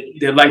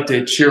that like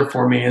to cheer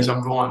for me as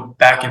I'm going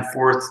back and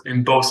forth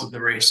in both of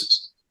the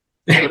races.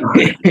 Like,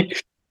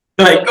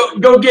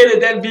 go get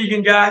it, that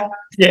vegan guy.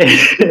 Yeah.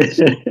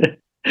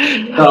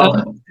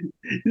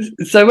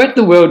 So at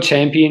the World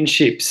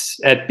Championships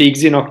at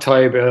Bigs in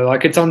October,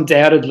 like it's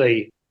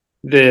undoubtedly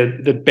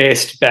the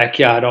best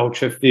backyard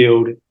ultra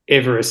field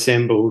ever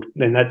assembled,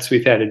 and that's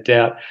without a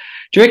doubt.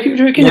 Do you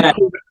reckon it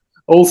could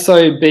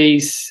also be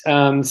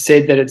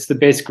said that it's the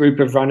best group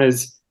of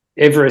runners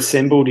ever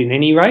assembled in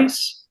any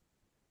race?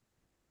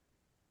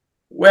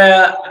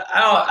 Well,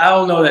 I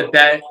don't know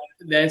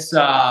that's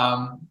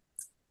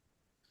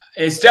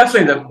it's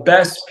definitely the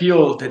best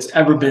field that's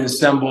ever been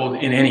assembled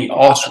in any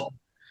ultra.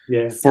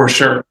 Yeah, for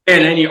sure.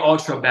 In any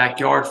ultra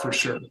backyard, for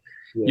sure.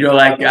 You know,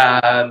 like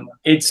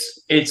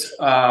it's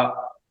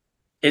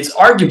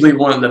arguably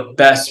one of the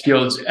best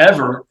fields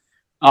ever.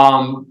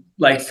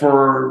 Like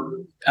for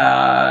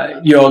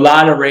you know, a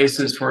lot of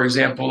races, for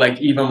example, like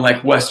even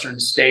like Western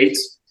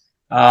States,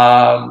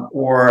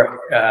 or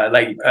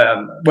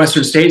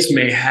Western States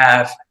may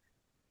have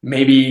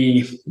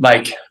maybe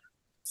like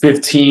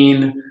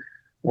 15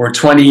 or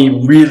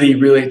 20 really,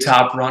 really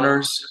top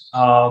runners.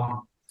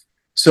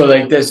 So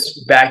like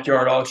this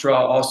backyard ultra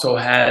also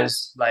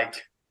has like,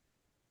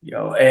 you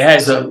know, it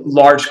has a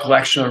large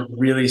collection of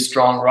really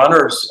strong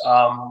runners.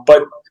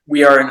 But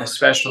we are in a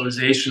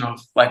specialization of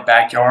like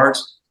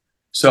backyards.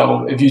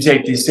 So if you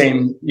take these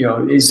same, you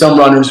know, some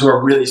runners who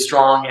are really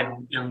strong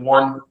in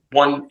one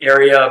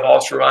area of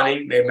ultra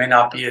running, they may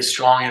not be as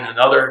strong in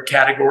another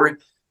category.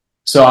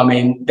 So, I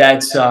mean,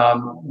 that's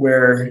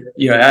where,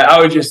 you know, I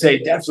would just say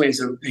definitely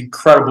it's an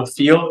incredible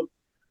field.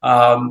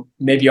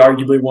 Maybe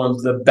arguably one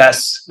of the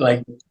best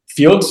like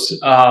fields.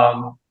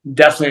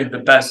 Definitely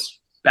the best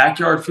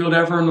backyard field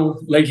ever in the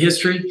leg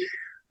history.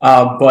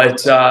 But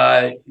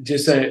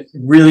just a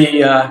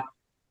really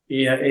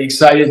yeah,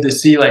 excited to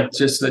see like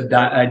just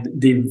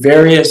the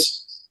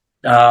various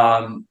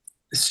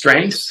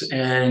strengths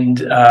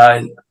and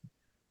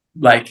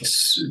like,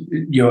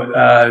 you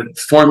know,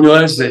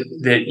 formulas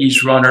that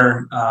each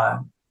runner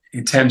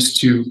attempts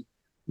to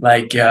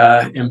like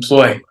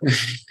employ.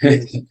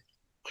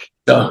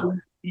 So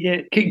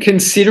Yeah,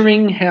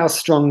 considering how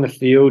strong the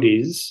field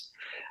is,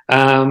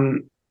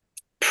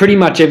 pretty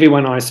much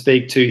everyone I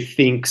speak to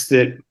thinks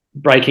that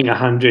breaking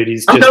 100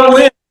 is just. I'm gonna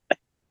win.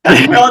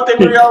 I don't think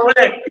we're gonna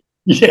win.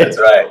 Yeah, that's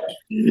right.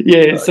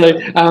 Yeah, so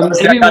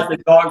I got the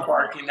dog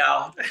barking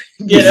now.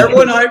 Get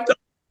everyone hyped up.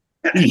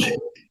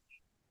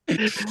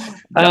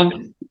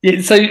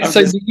 Yeah, so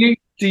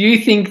do you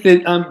think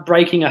that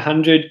breaking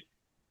 100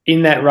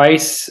 in that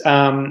race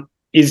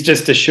is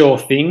just a sure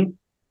thing?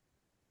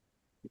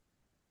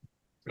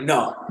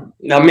 No,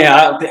 I mean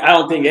I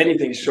don't think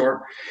anything's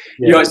short.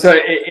 Yeah. You know, so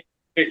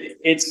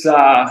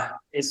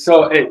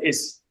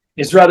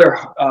it's rather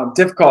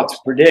difficult to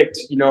predict.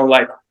 You know,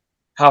 like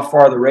how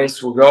far the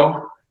race will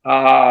go.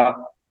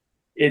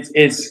 There's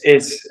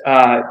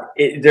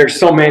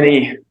so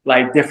many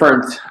like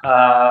different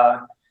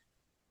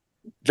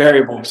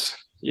variables.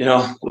 You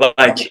know,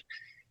 like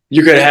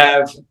you could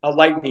have a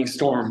lightning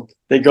storm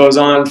that goes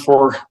on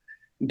for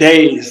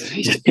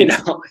days. You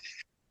know.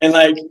 And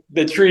like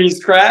the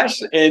trees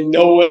crash and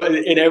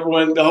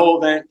everyone, the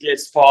whole event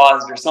gets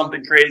paused or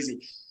something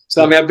crazy.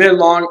 So I mean, I've been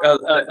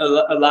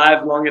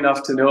alive long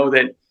enough to know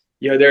that,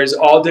 you know, there's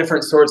all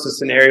different sorts of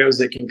scenarios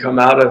that can come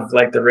out of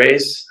like the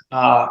race,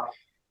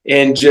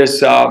 and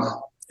just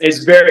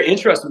it's very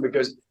interesting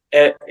because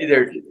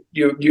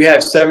you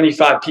have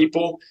 75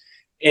 people,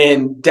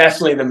 and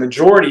definitely the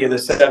majority of the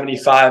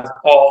 75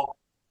 all,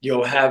 you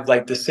know, have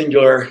like the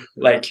singular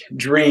like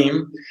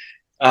dream.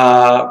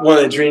 One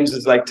of the dreams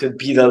is like to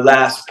be the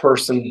last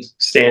person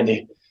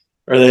standing,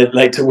 or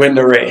like to win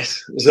the race.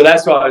 So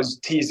that's why I was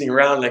teasing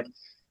around like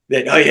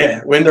that. Oh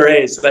yeah, win the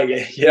race. Like,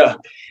 yeah,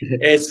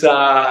 it's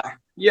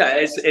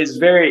it's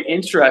very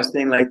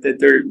interesting. Like that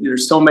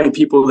there's so many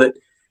people that,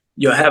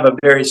 you know, have a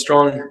very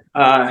strong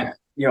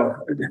you know,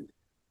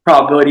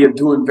 probability of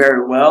doing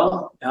very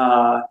well,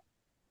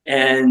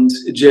 and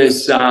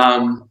just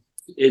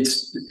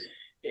it's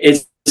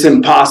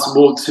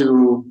impossible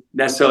to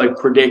necessarily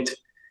predict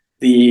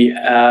the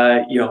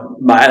you know,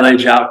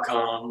 mileage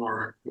outcome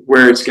or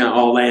where it's going to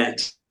all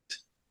land.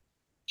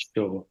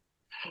 Sure.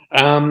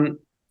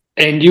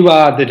 And you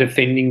are the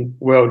defending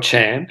world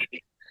champ.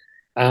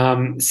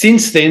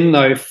 Since then,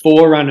 though,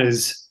 4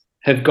 runners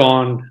have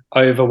gone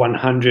over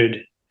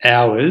 100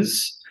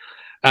 hours,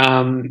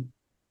 and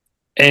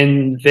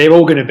they're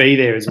all going to be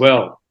there as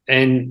well.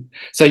 And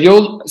so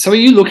are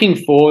you looking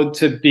forward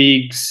to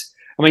bigs?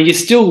 I mean, you're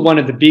still one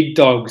of the big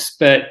dogs,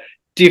 but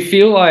do you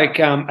feel like,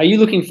 are you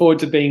looking forward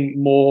to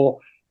being more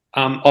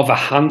of a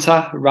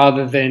hunter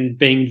rather than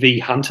being the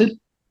hunted?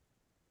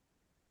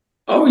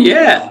 Oh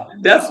yeah,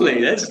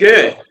 definitely. That's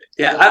good.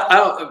 Yeah,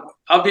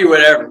 I'll be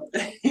whatever,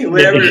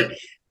 whatever.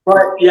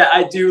 But yeah,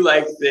 I do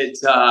like that.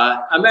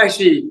 I'm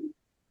actually,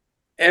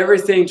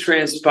 everything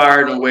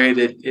transpired in a way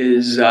that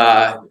is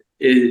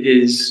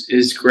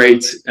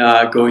great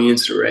going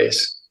into the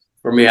race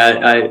for me.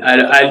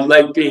 I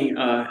like being.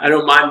 I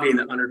don't mind being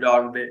the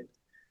underdog a bit.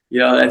 You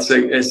know, that's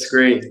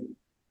great.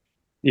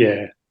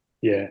 Yeah,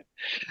 yeah.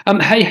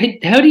 Hey,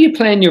 how do you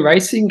plan your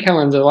racing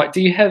calendar? Like, do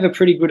you have a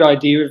pretty good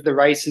idea of the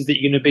races that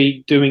you're going to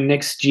be doing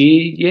next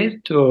year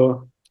yet,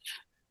 or?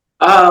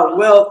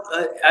 Well,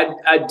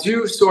 I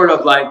do sort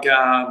of like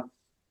a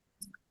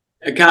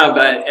kind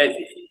of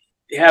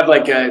have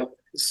like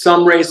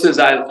some races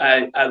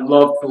I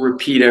love to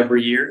repeat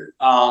every year,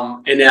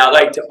 and then I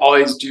like to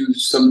always do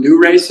some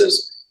new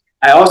races.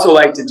 I also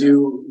like to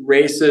do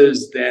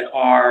races that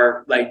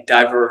are like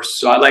diverse.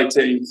 So I like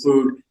to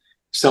include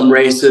some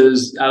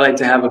races. I like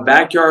to have a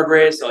backyard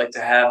race. I like to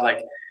have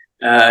like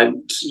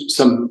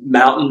some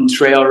mountain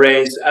trail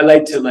race. I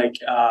like to like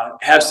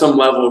have some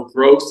level of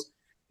growth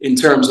in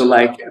terms of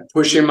like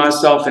pushing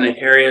myself in an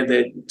area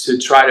that to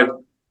try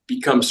to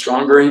become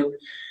stronger in.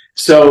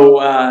 So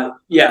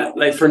yeah,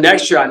 like for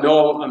next year, I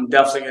know I'm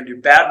definitely going to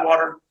do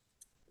Badwater.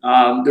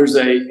 There's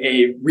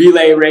a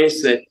relay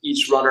race that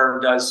each runner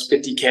does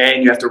 50K,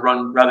 and you have to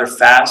run rather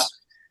fast.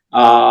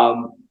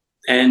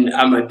 And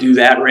I'm going to do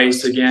that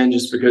race again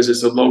just because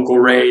it's a local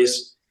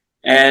race.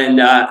 And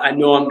I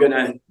know I'm going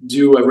to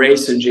do a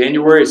race in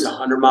January. It's a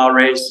 100-mile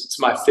race. It's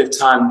my 5th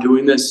time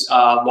doing this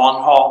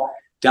long haul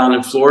down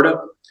in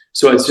Florida.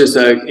 So it's just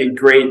a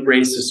great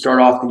race to start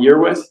off the year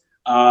with.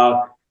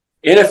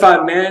 And if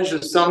I manage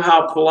to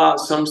somehow pull out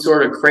some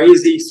sort of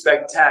crazy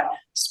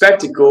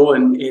spectacle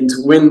and to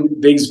win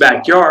Big's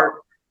backyard,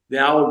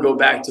 then I will go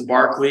back to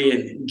Barkley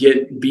and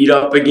get beat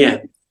up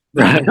again.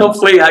 Right.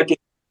 Hopefully I can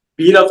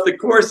beat up the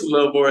course a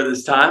little more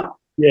this time.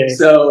 Yeah.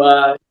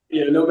 So,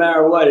 no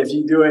matter what, if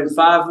you're doing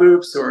 5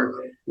 loops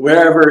or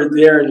wherever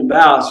there in the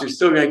bounce, you're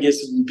still going to get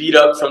some beat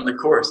up from the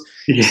course.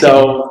 Yeah.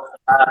 So,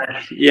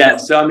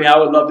 so I mean, I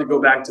would love to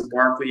go back to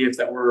Barkley if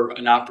that were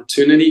an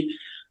opportunity.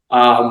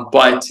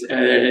 But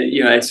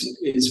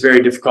it's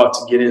very difficult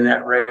to get in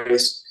that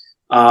race.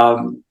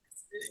 I'm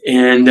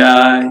going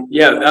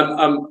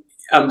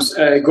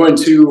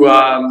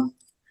to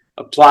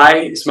apply.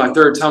 It's my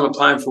 3rd time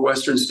applying for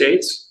Western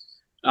States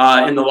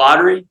in the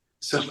lottery.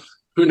 So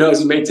who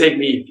knows? It may take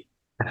me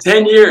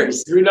 10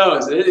 years. Who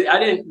knows?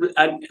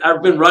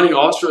 I've been running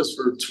ultras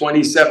for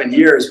 27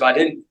 years, but I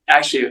didn't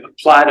actually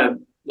apply to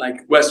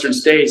like Western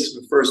States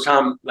the first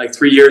time like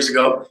 3 years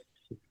ago.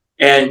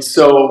 And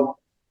so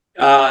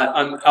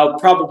I'll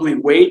probably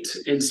wait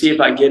and see if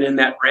I get in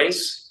that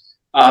race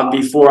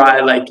before I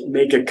like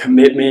make a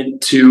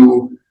commitment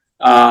to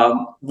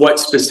what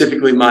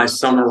specifically my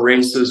summer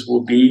races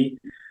will be.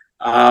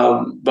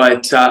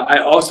 But I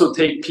also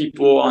take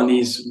people on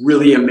these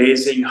really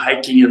amazing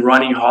hiking and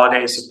running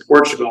holidays in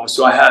Portugal.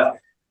 So I have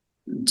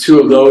 2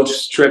 of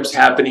those trips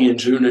happening in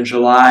June and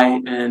July,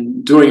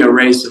 and doing a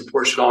race in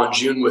Portugal in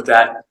June with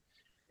that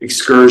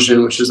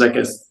excursion, which is like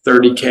a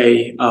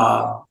 30K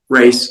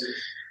race.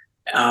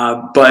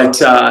 And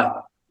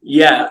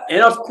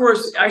of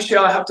course, actually,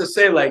 I'll have to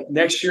say, like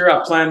next year,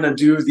 I plan to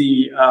do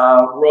the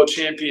World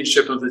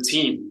Championship of the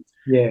team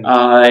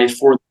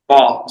for the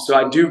fall. So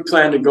I do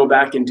plan to go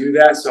back and do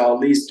that. So I'll at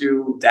least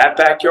do that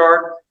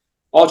backyard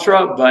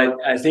ultra. But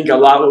I think a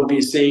lot will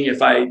be seeing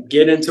if I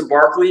get into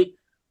Barkley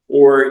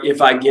or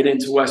if I get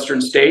into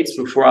Western States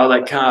before I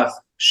like kind of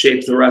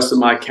shape the rest of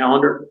my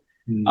calendar.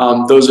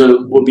 Those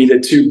will be the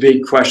 2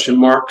 big question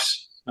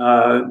marks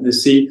to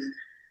see.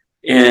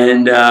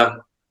 And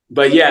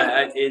but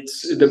yeah,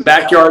 it's the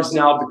backyard's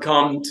now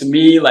become to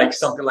me like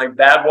something like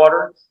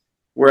Badwater,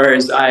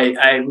 whereas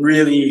I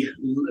really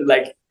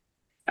like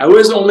I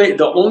was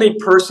the only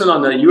person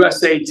on the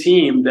USA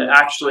team that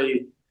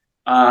actually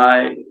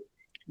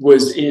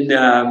was in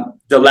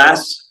the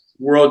last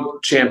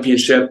World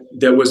Championship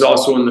that was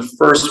also in the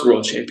first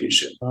World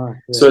Championship.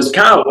 So it's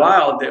kind of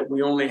wild that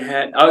we only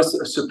had. I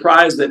was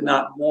surprised that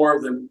not more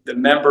of the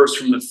members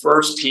from the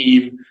first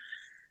team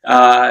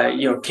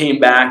came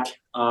back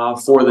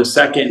for the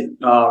second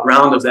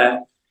round of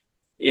that.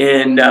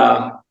 And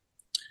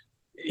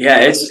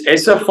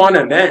it's a fun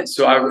event.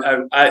 So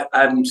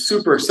I'm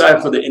super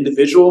excited for the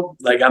individual.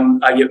 Like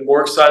I get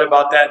more excited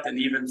about that than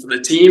even for the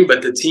team.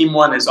 But the team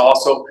one is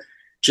also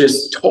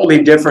just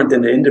totally different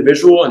than the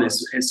individual, and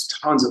it's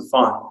tons of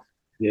fun.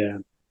 Yeah.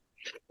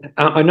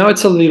 I know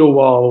it's a little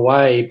while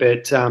away,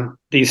 but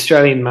the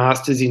Australian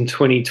Masters in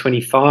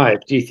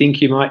 2025, do you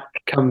think you might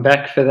come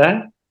back for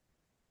that?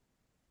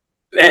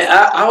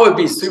 I would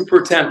be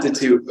super tempted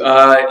to.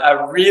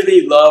 I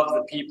really love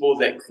the people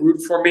that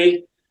crewed for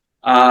me,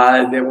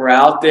 that were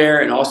out there.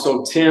 And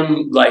also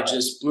Tim, like,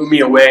 just blew me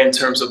away in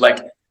terms of,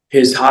 like,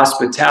 his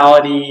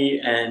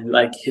hospitality and,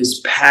 like, his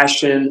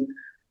passion.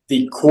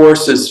 The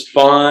course is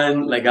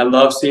fun. Like, I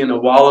love seeing the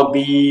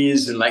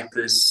wallabies and, like,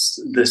 the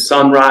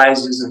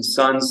sunrises and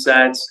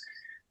sunsets,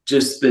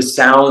 just the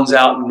sounds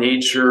out in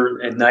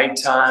nature at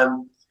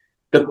nighttime.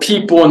 The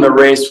people in the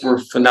race were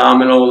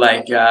phenomenal.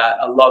 Like,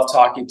 I love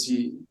talking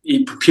to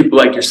people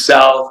like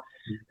yourself.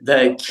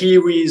 The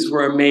Kiwis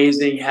were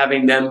amazing,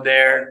 having them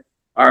there.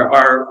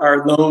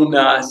 Our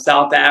lone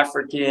South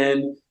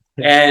African.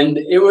 And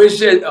it was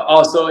just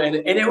also, and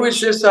it was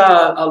just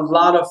a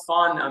lot of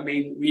fun. I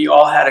mean, we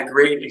all had a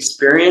great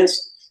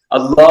experience. I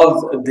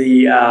love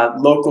the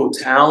local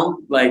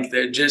town, like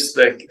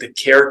the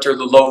character of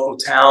the local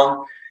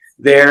town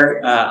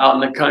there out in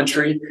the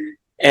country.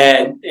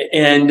 And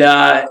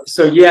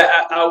so, yeah,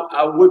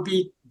 I would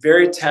be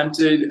very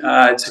tempted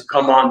to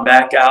come on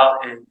back out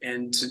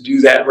and to do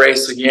that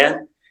race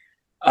again.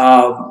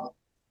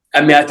 I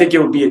mean, I think it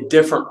would be a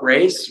different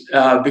race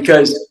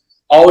because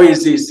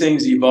always these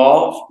things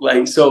evolve.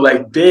 Like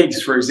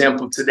Bigs, for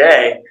example,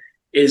 today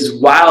is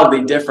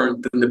wildly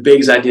different than the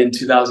Bigs I did in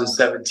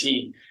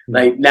 2017.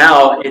 Like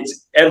now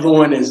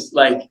everyone is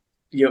like,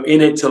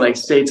 in it to like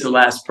stay to the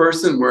last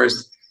person.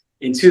 Whereas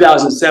in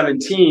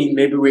 2017,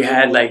 maybe we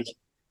had like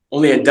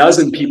only a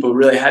dozen people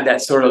really had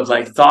that sort of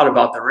like thought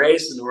about the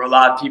race. And there were a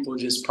lot of people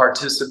just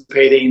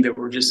participating that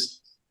were just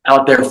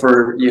out there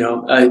for,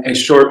 a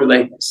short,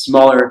 like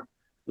smaller,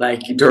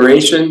 like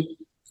duration.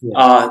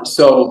 Yeah.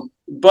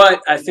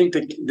 But I think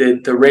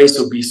the race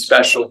will be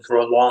special for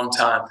a long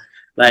time.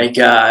 Like,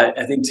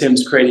 I think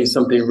Tim's creating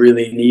something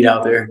really neat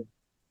out there.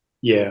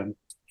 Yeah.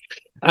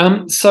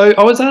 So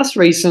I was asked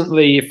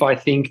recently if I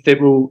think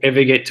that we'll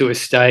ever get to a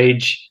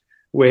stage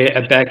where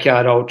a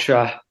backyard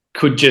ultra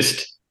could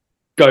just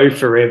go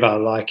forever.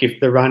 Like if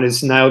the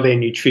runners nail their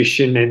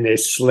nutrition and their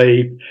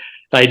sleep,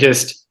 they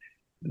just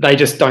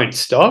don't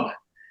stop.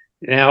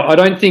 Now, I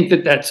don't think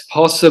that that's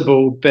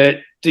possible, but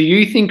do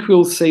you think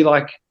we'll see,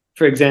 like,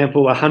 for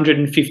example,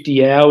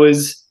 150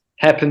 hours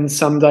happen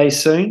someday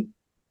soon?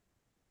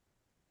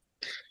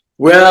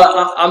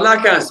 Well, I'm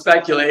not going to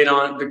speculate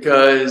on it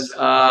because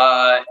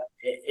my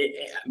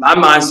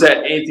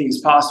mindset, anything's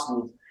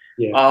possible.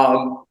 Yeah.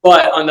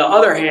 But on the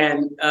other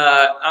hand,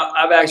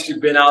 I've actually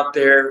been out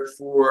there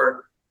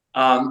for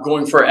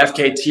going for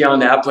FKT on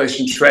the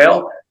Appalachian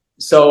Trail.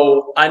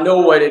 So I know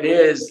what it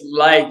is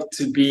like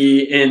to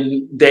be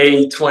in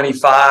day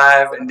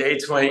 25 and day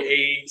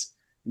 28,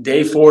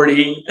 day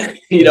 40,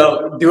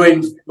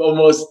 doing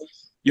almost,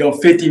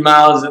 50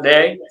 miles a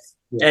day.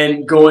 Yeah.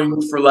 And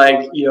going for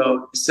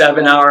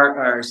 7-hour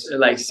or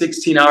like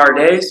 16-hour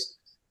days.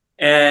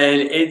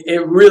 And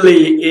it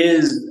really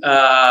is,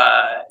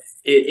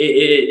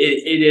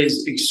 it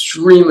is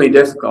extremely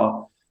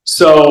difficult.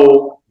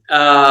 So,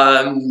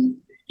 I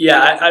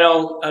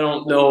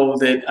don't know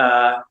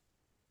that,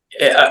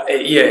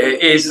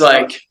 it's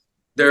like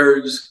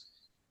there's,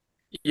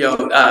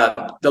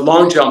 the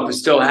long jump is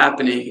still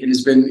happening, and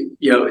it's been,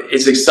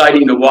 it's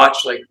exciting to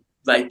watch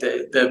like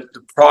the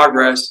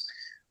progress,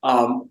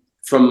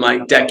 from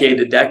like decade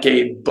to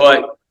decade,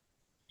 but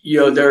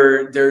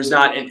there's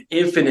not an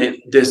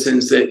infinite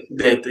distance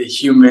that the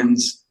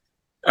humans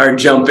are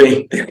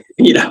jumping.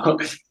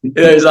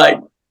 There's like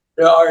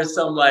there are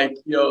some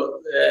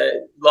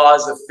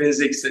laws of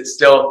physics that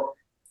still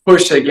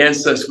push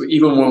against us,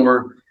 even when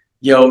we're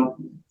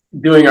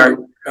doing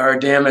our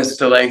damnedest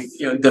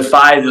to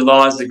defy the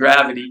laws of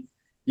gravity.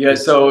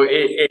 So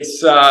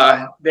it's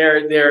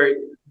there.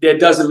 That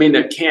doesn't mean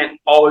there can't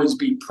always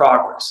be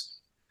progress.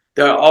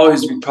 There'll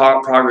always be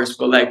progress,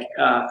 but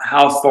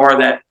how far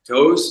that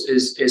goes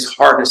is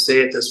hard to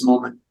say at this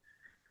moment.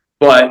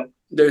 But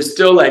there's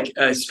still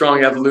a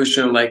strong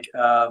evolution,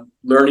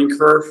 learning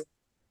curve,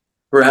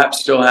 perhaps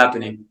still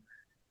happening.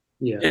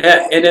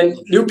 Yeah. And then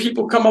new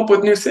people come up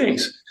with new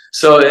things,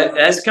 so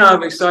that's kind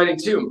of exciting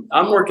too.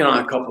 I'm working on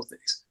a couple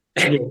things.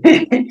 Yeah.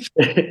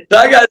 So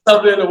I got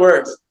something in the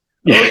works.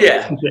 Oh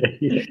yeah.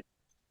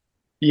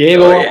 Yeah.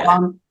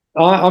 Well,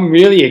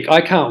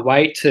 I can't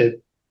wait to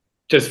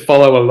just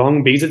follow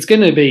along because it's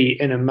going to be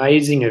an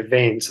amazing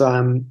event.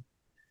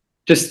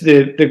 Just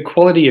the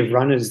quality of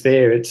runners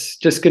there, it's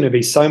just going to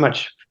be so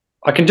much.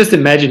 I can just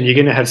imagine you're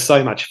going to have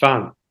so much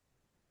fun.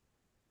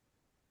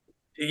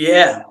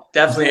 Yeah,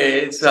 definitely.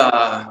 It's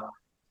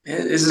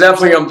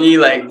definitely going to be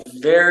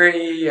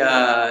very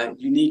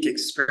unique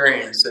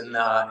experience, and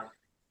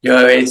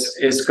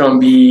it's going to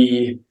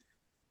be,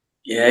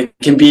 it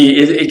can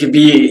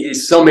be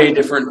so many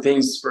different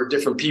things for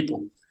different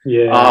people.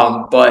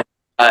 Yeah. But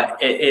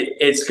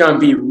it's going to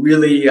be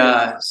really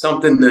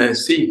something to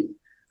see.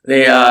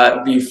 They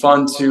be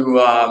fun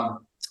to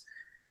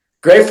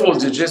grateful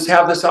to just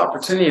have this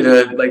opportunity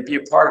to be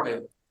a part of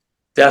it.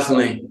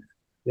 Definitely.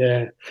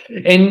 Yeah,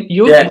 and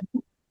you're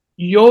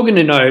going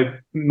to know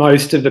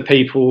most of the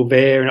people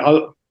there, and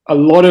a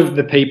lot of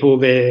the people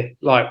there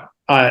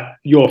are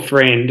your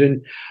friend.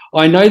 And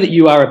I know that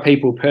you are a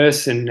people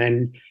person.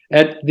 And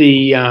at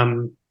the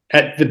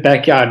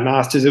Backyard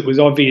Masters, it was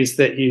obvious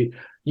that you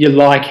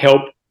like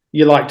help.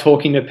 You like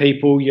talking to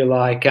people. You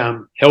like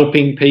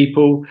helping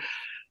people.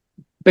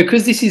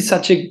 Because this is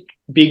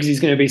Biggs is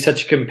going to be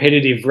such a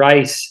competitive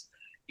race.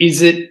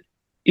 Is it?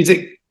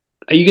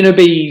 Are you going to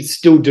be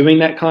still doing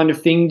that kind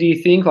of thing, do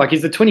you think?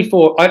 Is the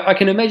 24... I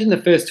can imagine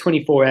the first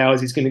 24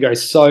 hours is going to go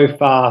so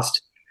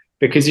fast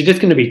because you're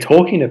just going to be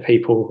talking to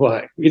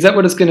people. Is that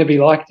what it's going to be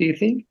like, do you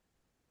think?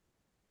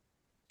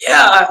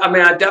 Yeah, I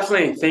mean, I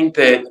definitely think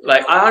that,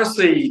 I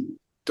honestly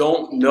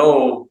don't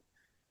know.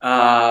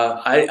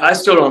 I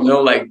still don't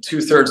know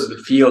 2/3 of the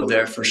field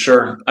there for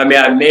sure. I mean,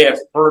 I may have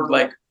heard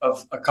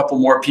of a couple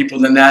more people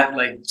than that,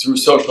 through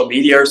social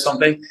media or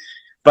something.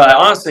 But I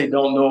honestly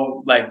don't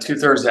know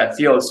 2/3 of that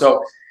field.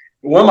 So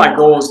one of my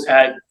goals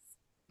at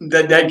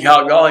the Dead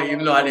Cow Gully,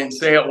 even though I didn't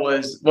say it,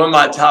 was one of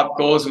my top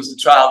goals was to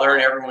try to learn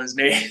everyone's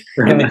name.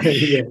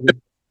 Yeah.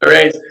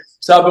 Right.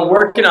 So I've been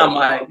working on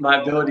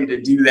my ability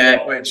to do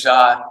that, which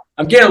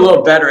I'm getting a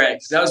little better at,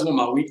 because that was one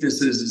of my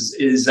weaknesses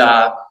is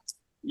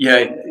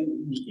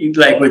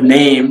with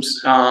names.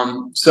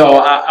 So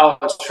I'll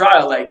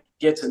try to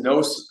get to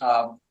know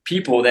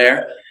people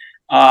there.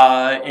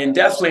 And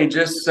definitely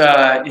just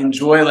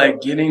enjoy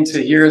getting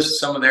to hear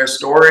some of their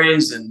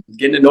stories and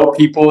getting to know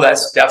people.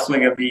 That's definitely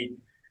going to be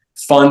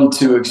fun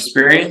to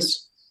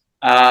experience.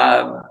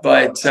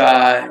 But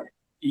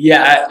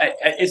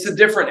it's a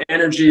different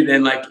energy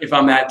than if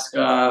I'm at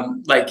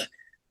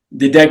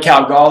the Dead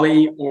Cow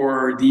Gully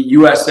or the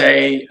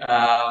USA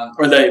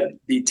or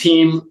the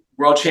team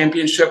world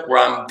championship, where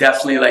I'm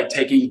definitely like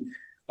taking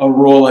a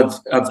role of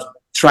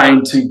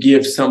trying to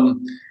give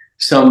some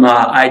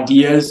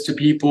ideas to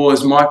people,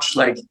 as much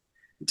like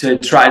to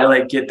try to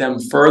like get them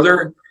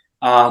further,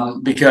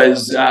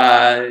 because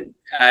I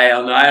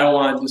don't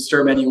want to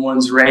disturb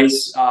anyone's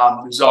race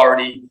who's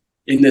already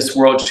in this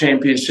world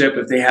championship.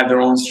 If they have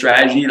their own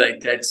strategy, like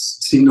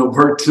that's seemed to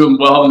work to them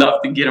well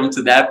enough to get them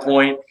to that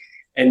point.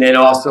 And then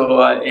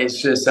also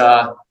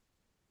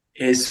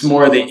it's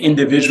more the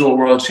individual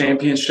world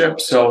championship.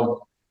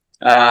 So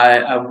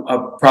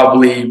I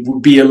probably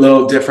would be a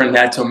little different in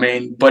that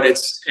domain, but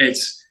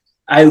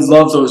I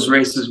love those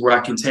races where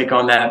I can take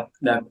on that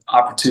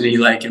opportunity,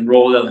 like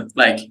enroll,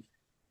 like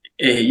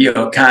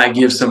kind of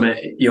give some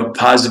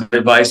positive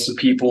advice to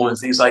people and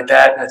things like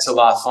that. That's a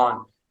lot of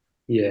fun.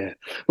 Yeah.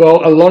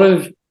 Well, a lot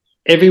of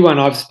everyone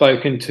I've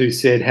spoken to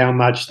said how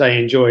much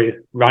they enjoy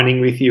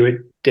running with you at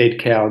Dead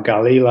Cow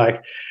Gully.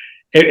 Like,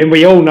 and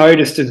we all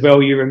noticed as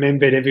well, you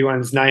remembered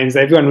everyone's names.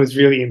 Everyone was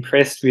really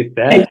impressed with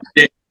that.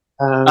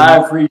 I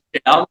appreciate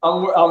it.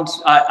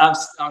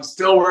 I'm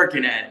still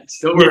working at it.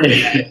 Still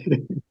working at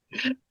it.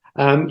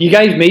 You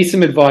gave me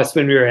some advice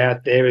when we were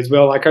out there as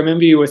well. Like, I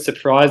remember you were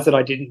surprised that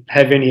I didn't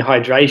have any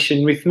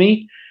hydration with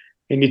me,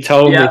 and you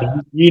told me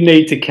you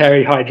need to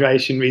carry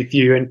hydration with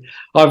you. And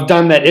I've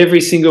done that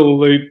every single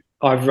loop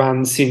I've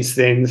run since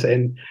then,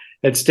 and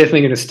it's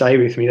definitely going to stay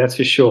with me. That's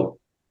for sure.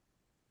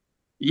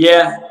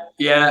 Yeah.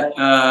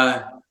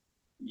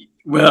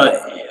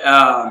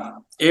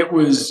 It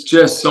was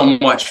just so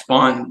much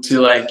fun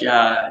to like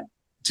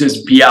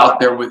just be out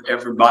there with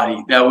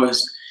everybody.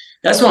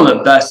 That's one of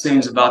the best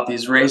things about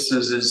these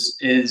races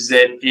is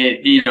that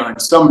in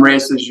some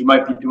races you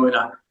might be doing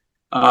a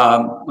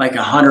like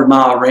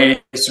 100-mile race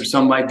or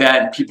something like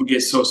that, and people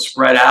get so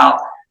spread out.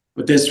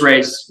 But this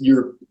race,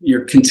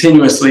 you're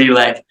continuously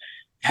like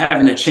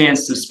having a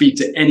chance to speak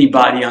to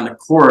anybody on the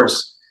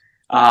course,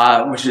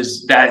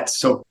 that's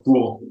so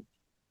cool.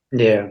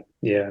 Yeah.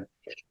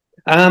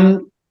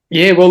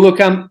 Well, look,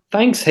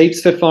 thanks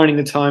heaps for finding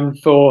the time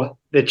for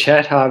the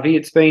chat, Harvey.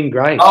 It's been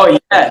great. Oh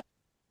yeah,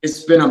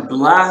 it's been a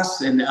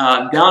blast. And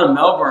down in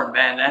Melbourne,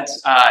 man,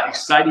 that's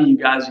exciting. You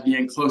guys are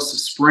getting close to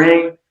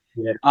spring.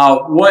 Yeah.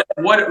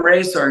 What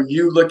race are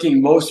you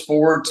looking most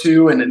forward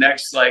to in the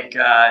next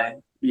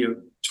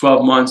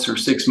 12 months or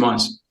 6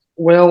 months?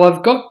 Well,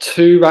 I've got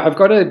two. I've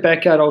got a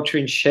backyard ultra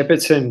in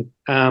Shepparton,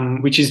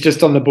 which is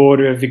just on the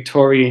border of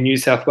Victoria and New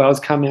South Wales,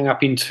 coming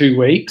up in 2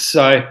 weeks.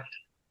 So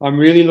I'm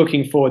really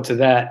looking forward to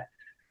that.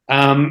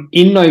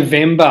 In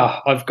November,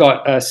 I've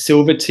got a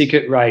silver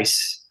ticket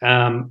race,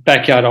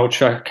 backyard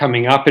ultra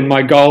coming up, and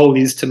my goal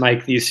is to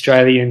make the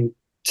Australian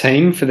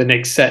team for the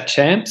next Sat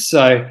Champs.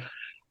 So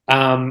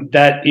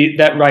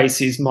that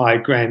race is my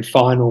grand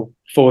final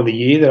for the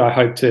year that I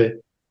hope to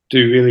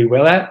do really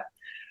well at.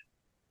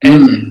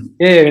 And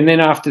and then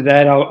after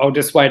that, I'll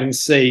just wait and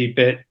see.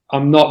 But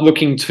I'm not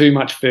looking too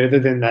much further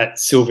than that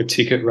silver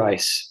ticket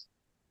race.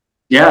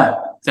 Yeah,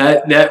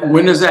 that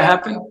when does that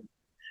happen?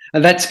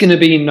 And that's going to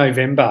be in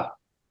November.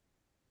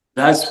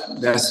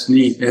 That's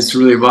neat. That's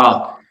really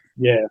wild.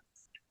 Yeah.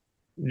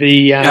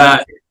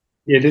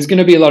 There's going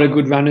to be a lot of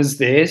good runners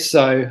there,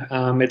 so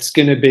it's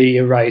going to be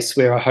a race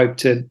where I hope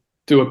to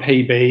do a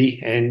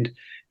PB and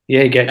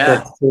get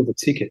that silver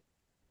ticket.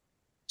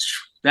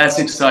 That's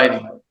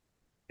exciting.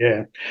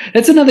 Yeah,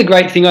 that's another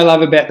great thing I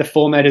love about the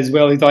format as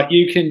well, is like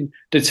you can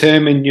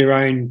determine your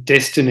own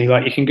destiny.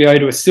 Like you can go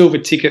to a silver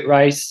ticket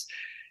race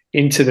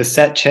into the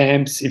Sat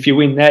Champs. If you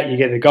win that, you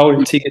get a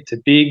golden ticket to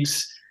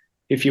Bigs.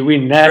 If you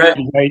win that,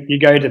 you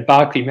go to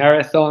Barkley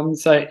Marathon.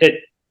 So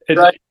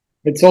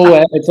it's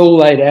all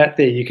laid out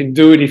there. You can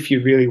do it if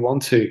you really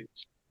want to.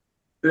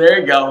 There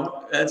you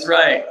go. That's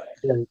right.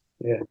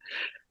 Yeah.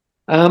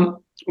 Are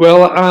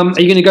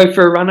you going to go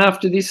for a run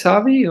after this,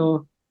 Harvey?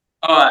 Or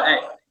I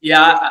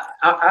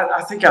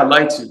think I'd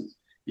like to.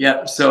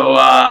 Yeah. So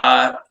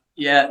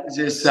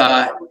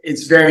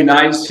it's very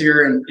nice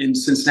here in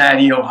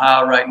Cincinnati,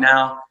 Ohio, right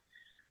now.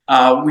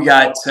 We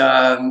got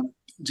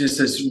just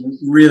this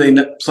really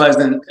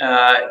pleasant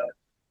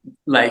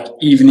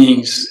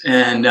evenings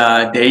and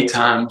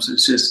daytimes.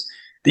 It's just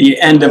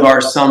the end of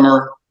our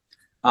summer,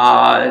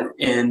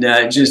 and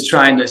just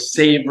trying to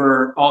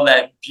savor all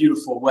that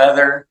beautiful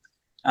weather.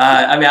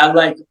 I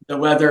like the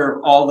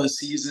weather all the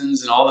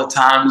seasons and all the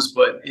times,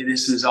 but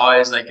this is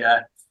always like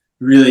a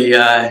really,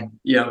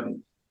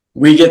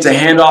 we get to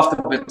hand off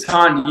the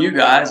baton to you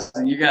guys,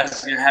 and you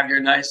guys are going to have your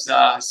nice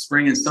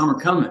spring and summer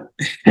coming.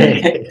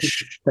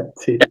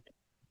 That's it.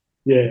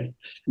 Yeah.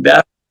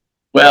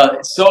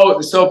 It's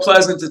so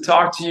pleasant to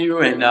talk to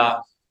you, and I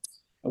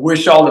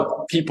wish all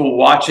the people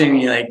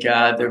watching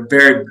their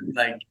very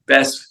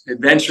best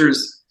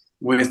adventures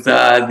with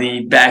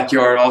the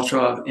Backyard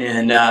Ultra,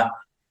 and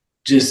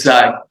just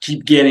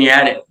keep getting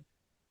at it.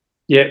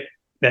 Yeah,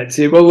 that's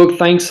it. Well, look,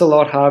 thanks a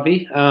lot,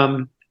 Harvey.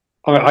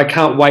 I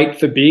can't wait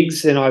for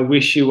Bigs, and I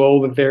wish you all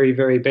the very,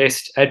 very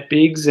best at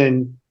Bigs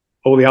and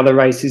all the other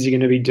races you're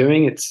going to be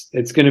doing.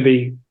 It's going to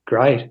be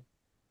great.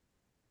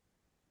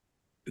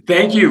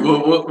 Thank you.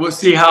 We'll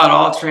see how it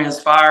all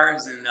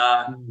transpires, and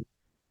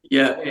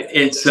yeah,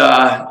 it's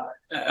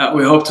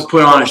we hope to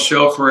put on a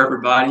show for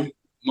everybody,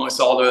 most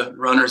all the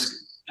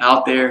runners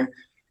out there,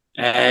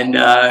 and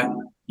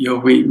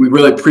we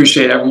really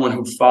appreciate everyone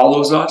who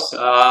follows us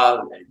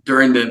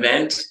during the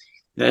event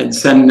and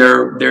send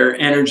their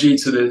energy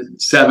to the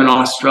 7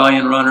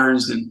 Australian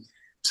runners and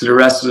to the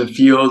rest of the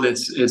field.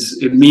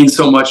 It means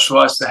so much to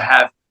us to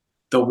have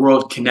the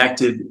world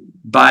connected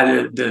by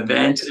the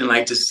event, and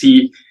like to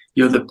see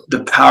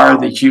the power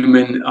of the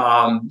human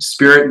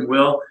spirit and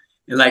will,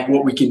 and like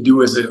what we can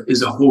do as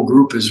a whole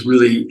group is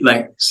really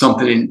like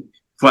something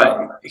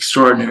quite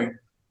extraordinary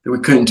that we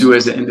couldn't do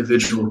as an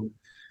individual.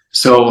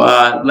 So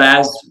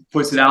Laz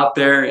puts it out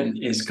there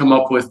and has come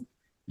up with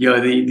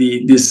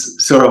this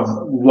sort of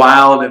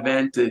wild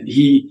event that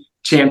he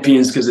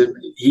champions, because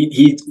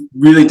he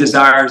really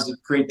desires to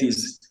create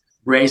these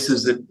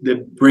races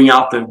that bring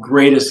out the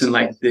greatest in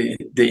like the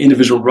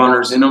individual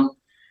runners in them.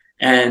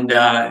 And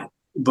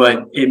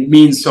but it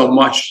means so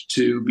much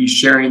to be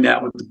sharing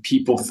that with the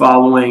people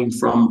following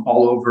from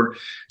all over.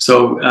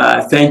 So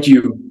thank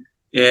you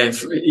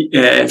for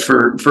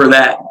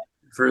that,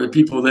 for the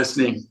people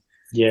listening.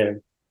 Yeah.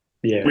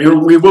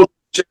 We will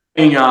be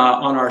sharing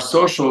on our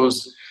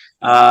socials.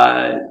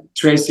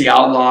 Tracy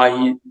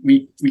Outlaw,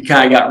 we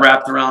kind of got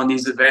wrapped around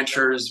these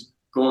adventures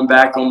going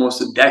back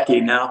almost a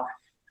decade now,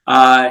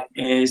 and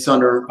it's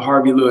under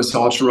Harvey Lewis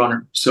Ultra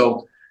Runner.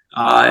 So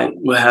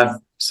we'll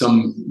have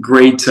some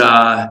great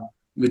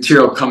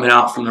material coming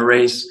out from the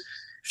race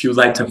if you would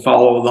like to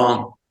follow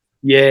along.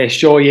 Yeah,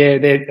 sure. Yeah,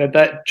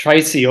 that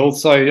Tracy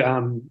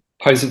also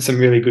posted some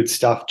really good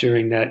stuff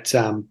during that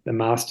the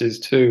Masters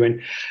too,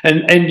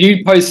 and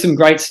you post some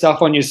great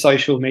stuff on your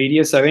social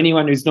media. So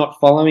anyone who's not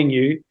following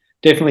you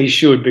definitely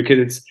should, because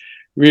it's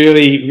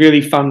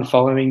really fun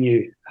following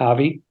you,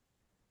 Harvey.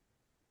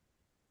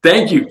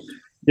 Thank you.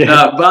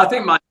 Yeah. But I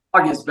think my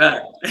dog is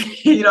better.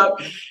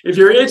 If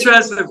you're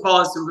interested in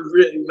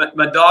following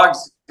my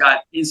dog's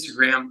got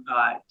Instagram,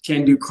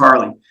 Can Do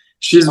Carly.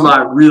 She's my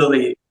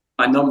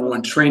number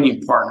one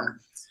training partner.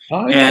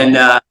 Oh, okay. And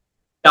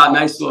got a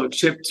nice little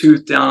chipped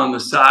tooth down on the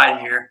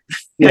side here.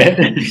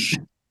 Yeah.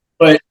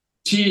 But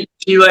she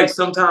like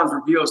sometimes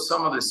reveals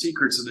some of the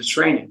secrets of the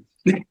training.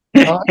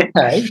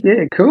 Okay.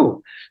 Yeah.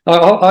 Cool.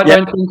 I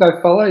don't think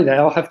I follow that.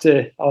 I'll have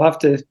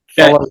to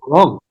follow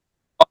along.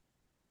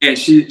 And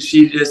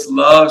she just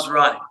loves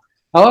running.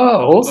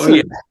 Oh, awesome.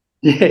 Oh,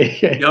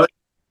 yeah.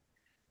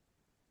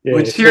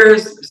 Well,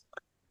 cheers.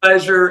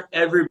 Pleasure,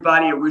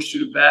 everybody. I wish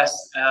you the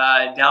best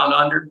down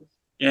under,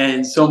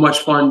 and so much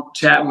fun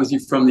chatting with you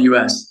from the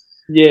US.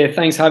 Yeah,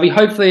 thanks, Harvey.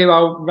 Hopefully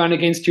I'll run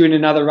against you in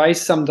another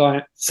race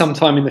sometime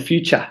in the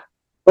future.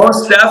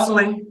 Most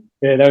definitely.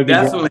 Yeah, that would be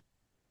definitely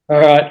great. All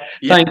right.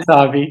 Yeah. Thanks,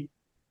 Harvey.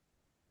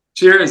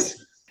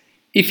 Cheers.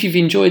 If you've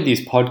enjoyed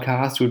this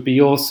podcast, it would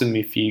be awesome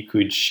if you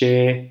could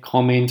share,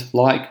 comment,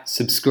 like,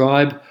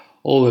 subscribe,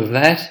 all of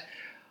that.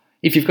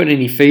 If you've got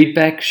any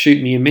feedback,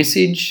 shoot me a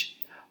message.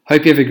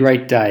 Hope you have a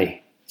great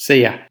day.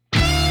 See ya.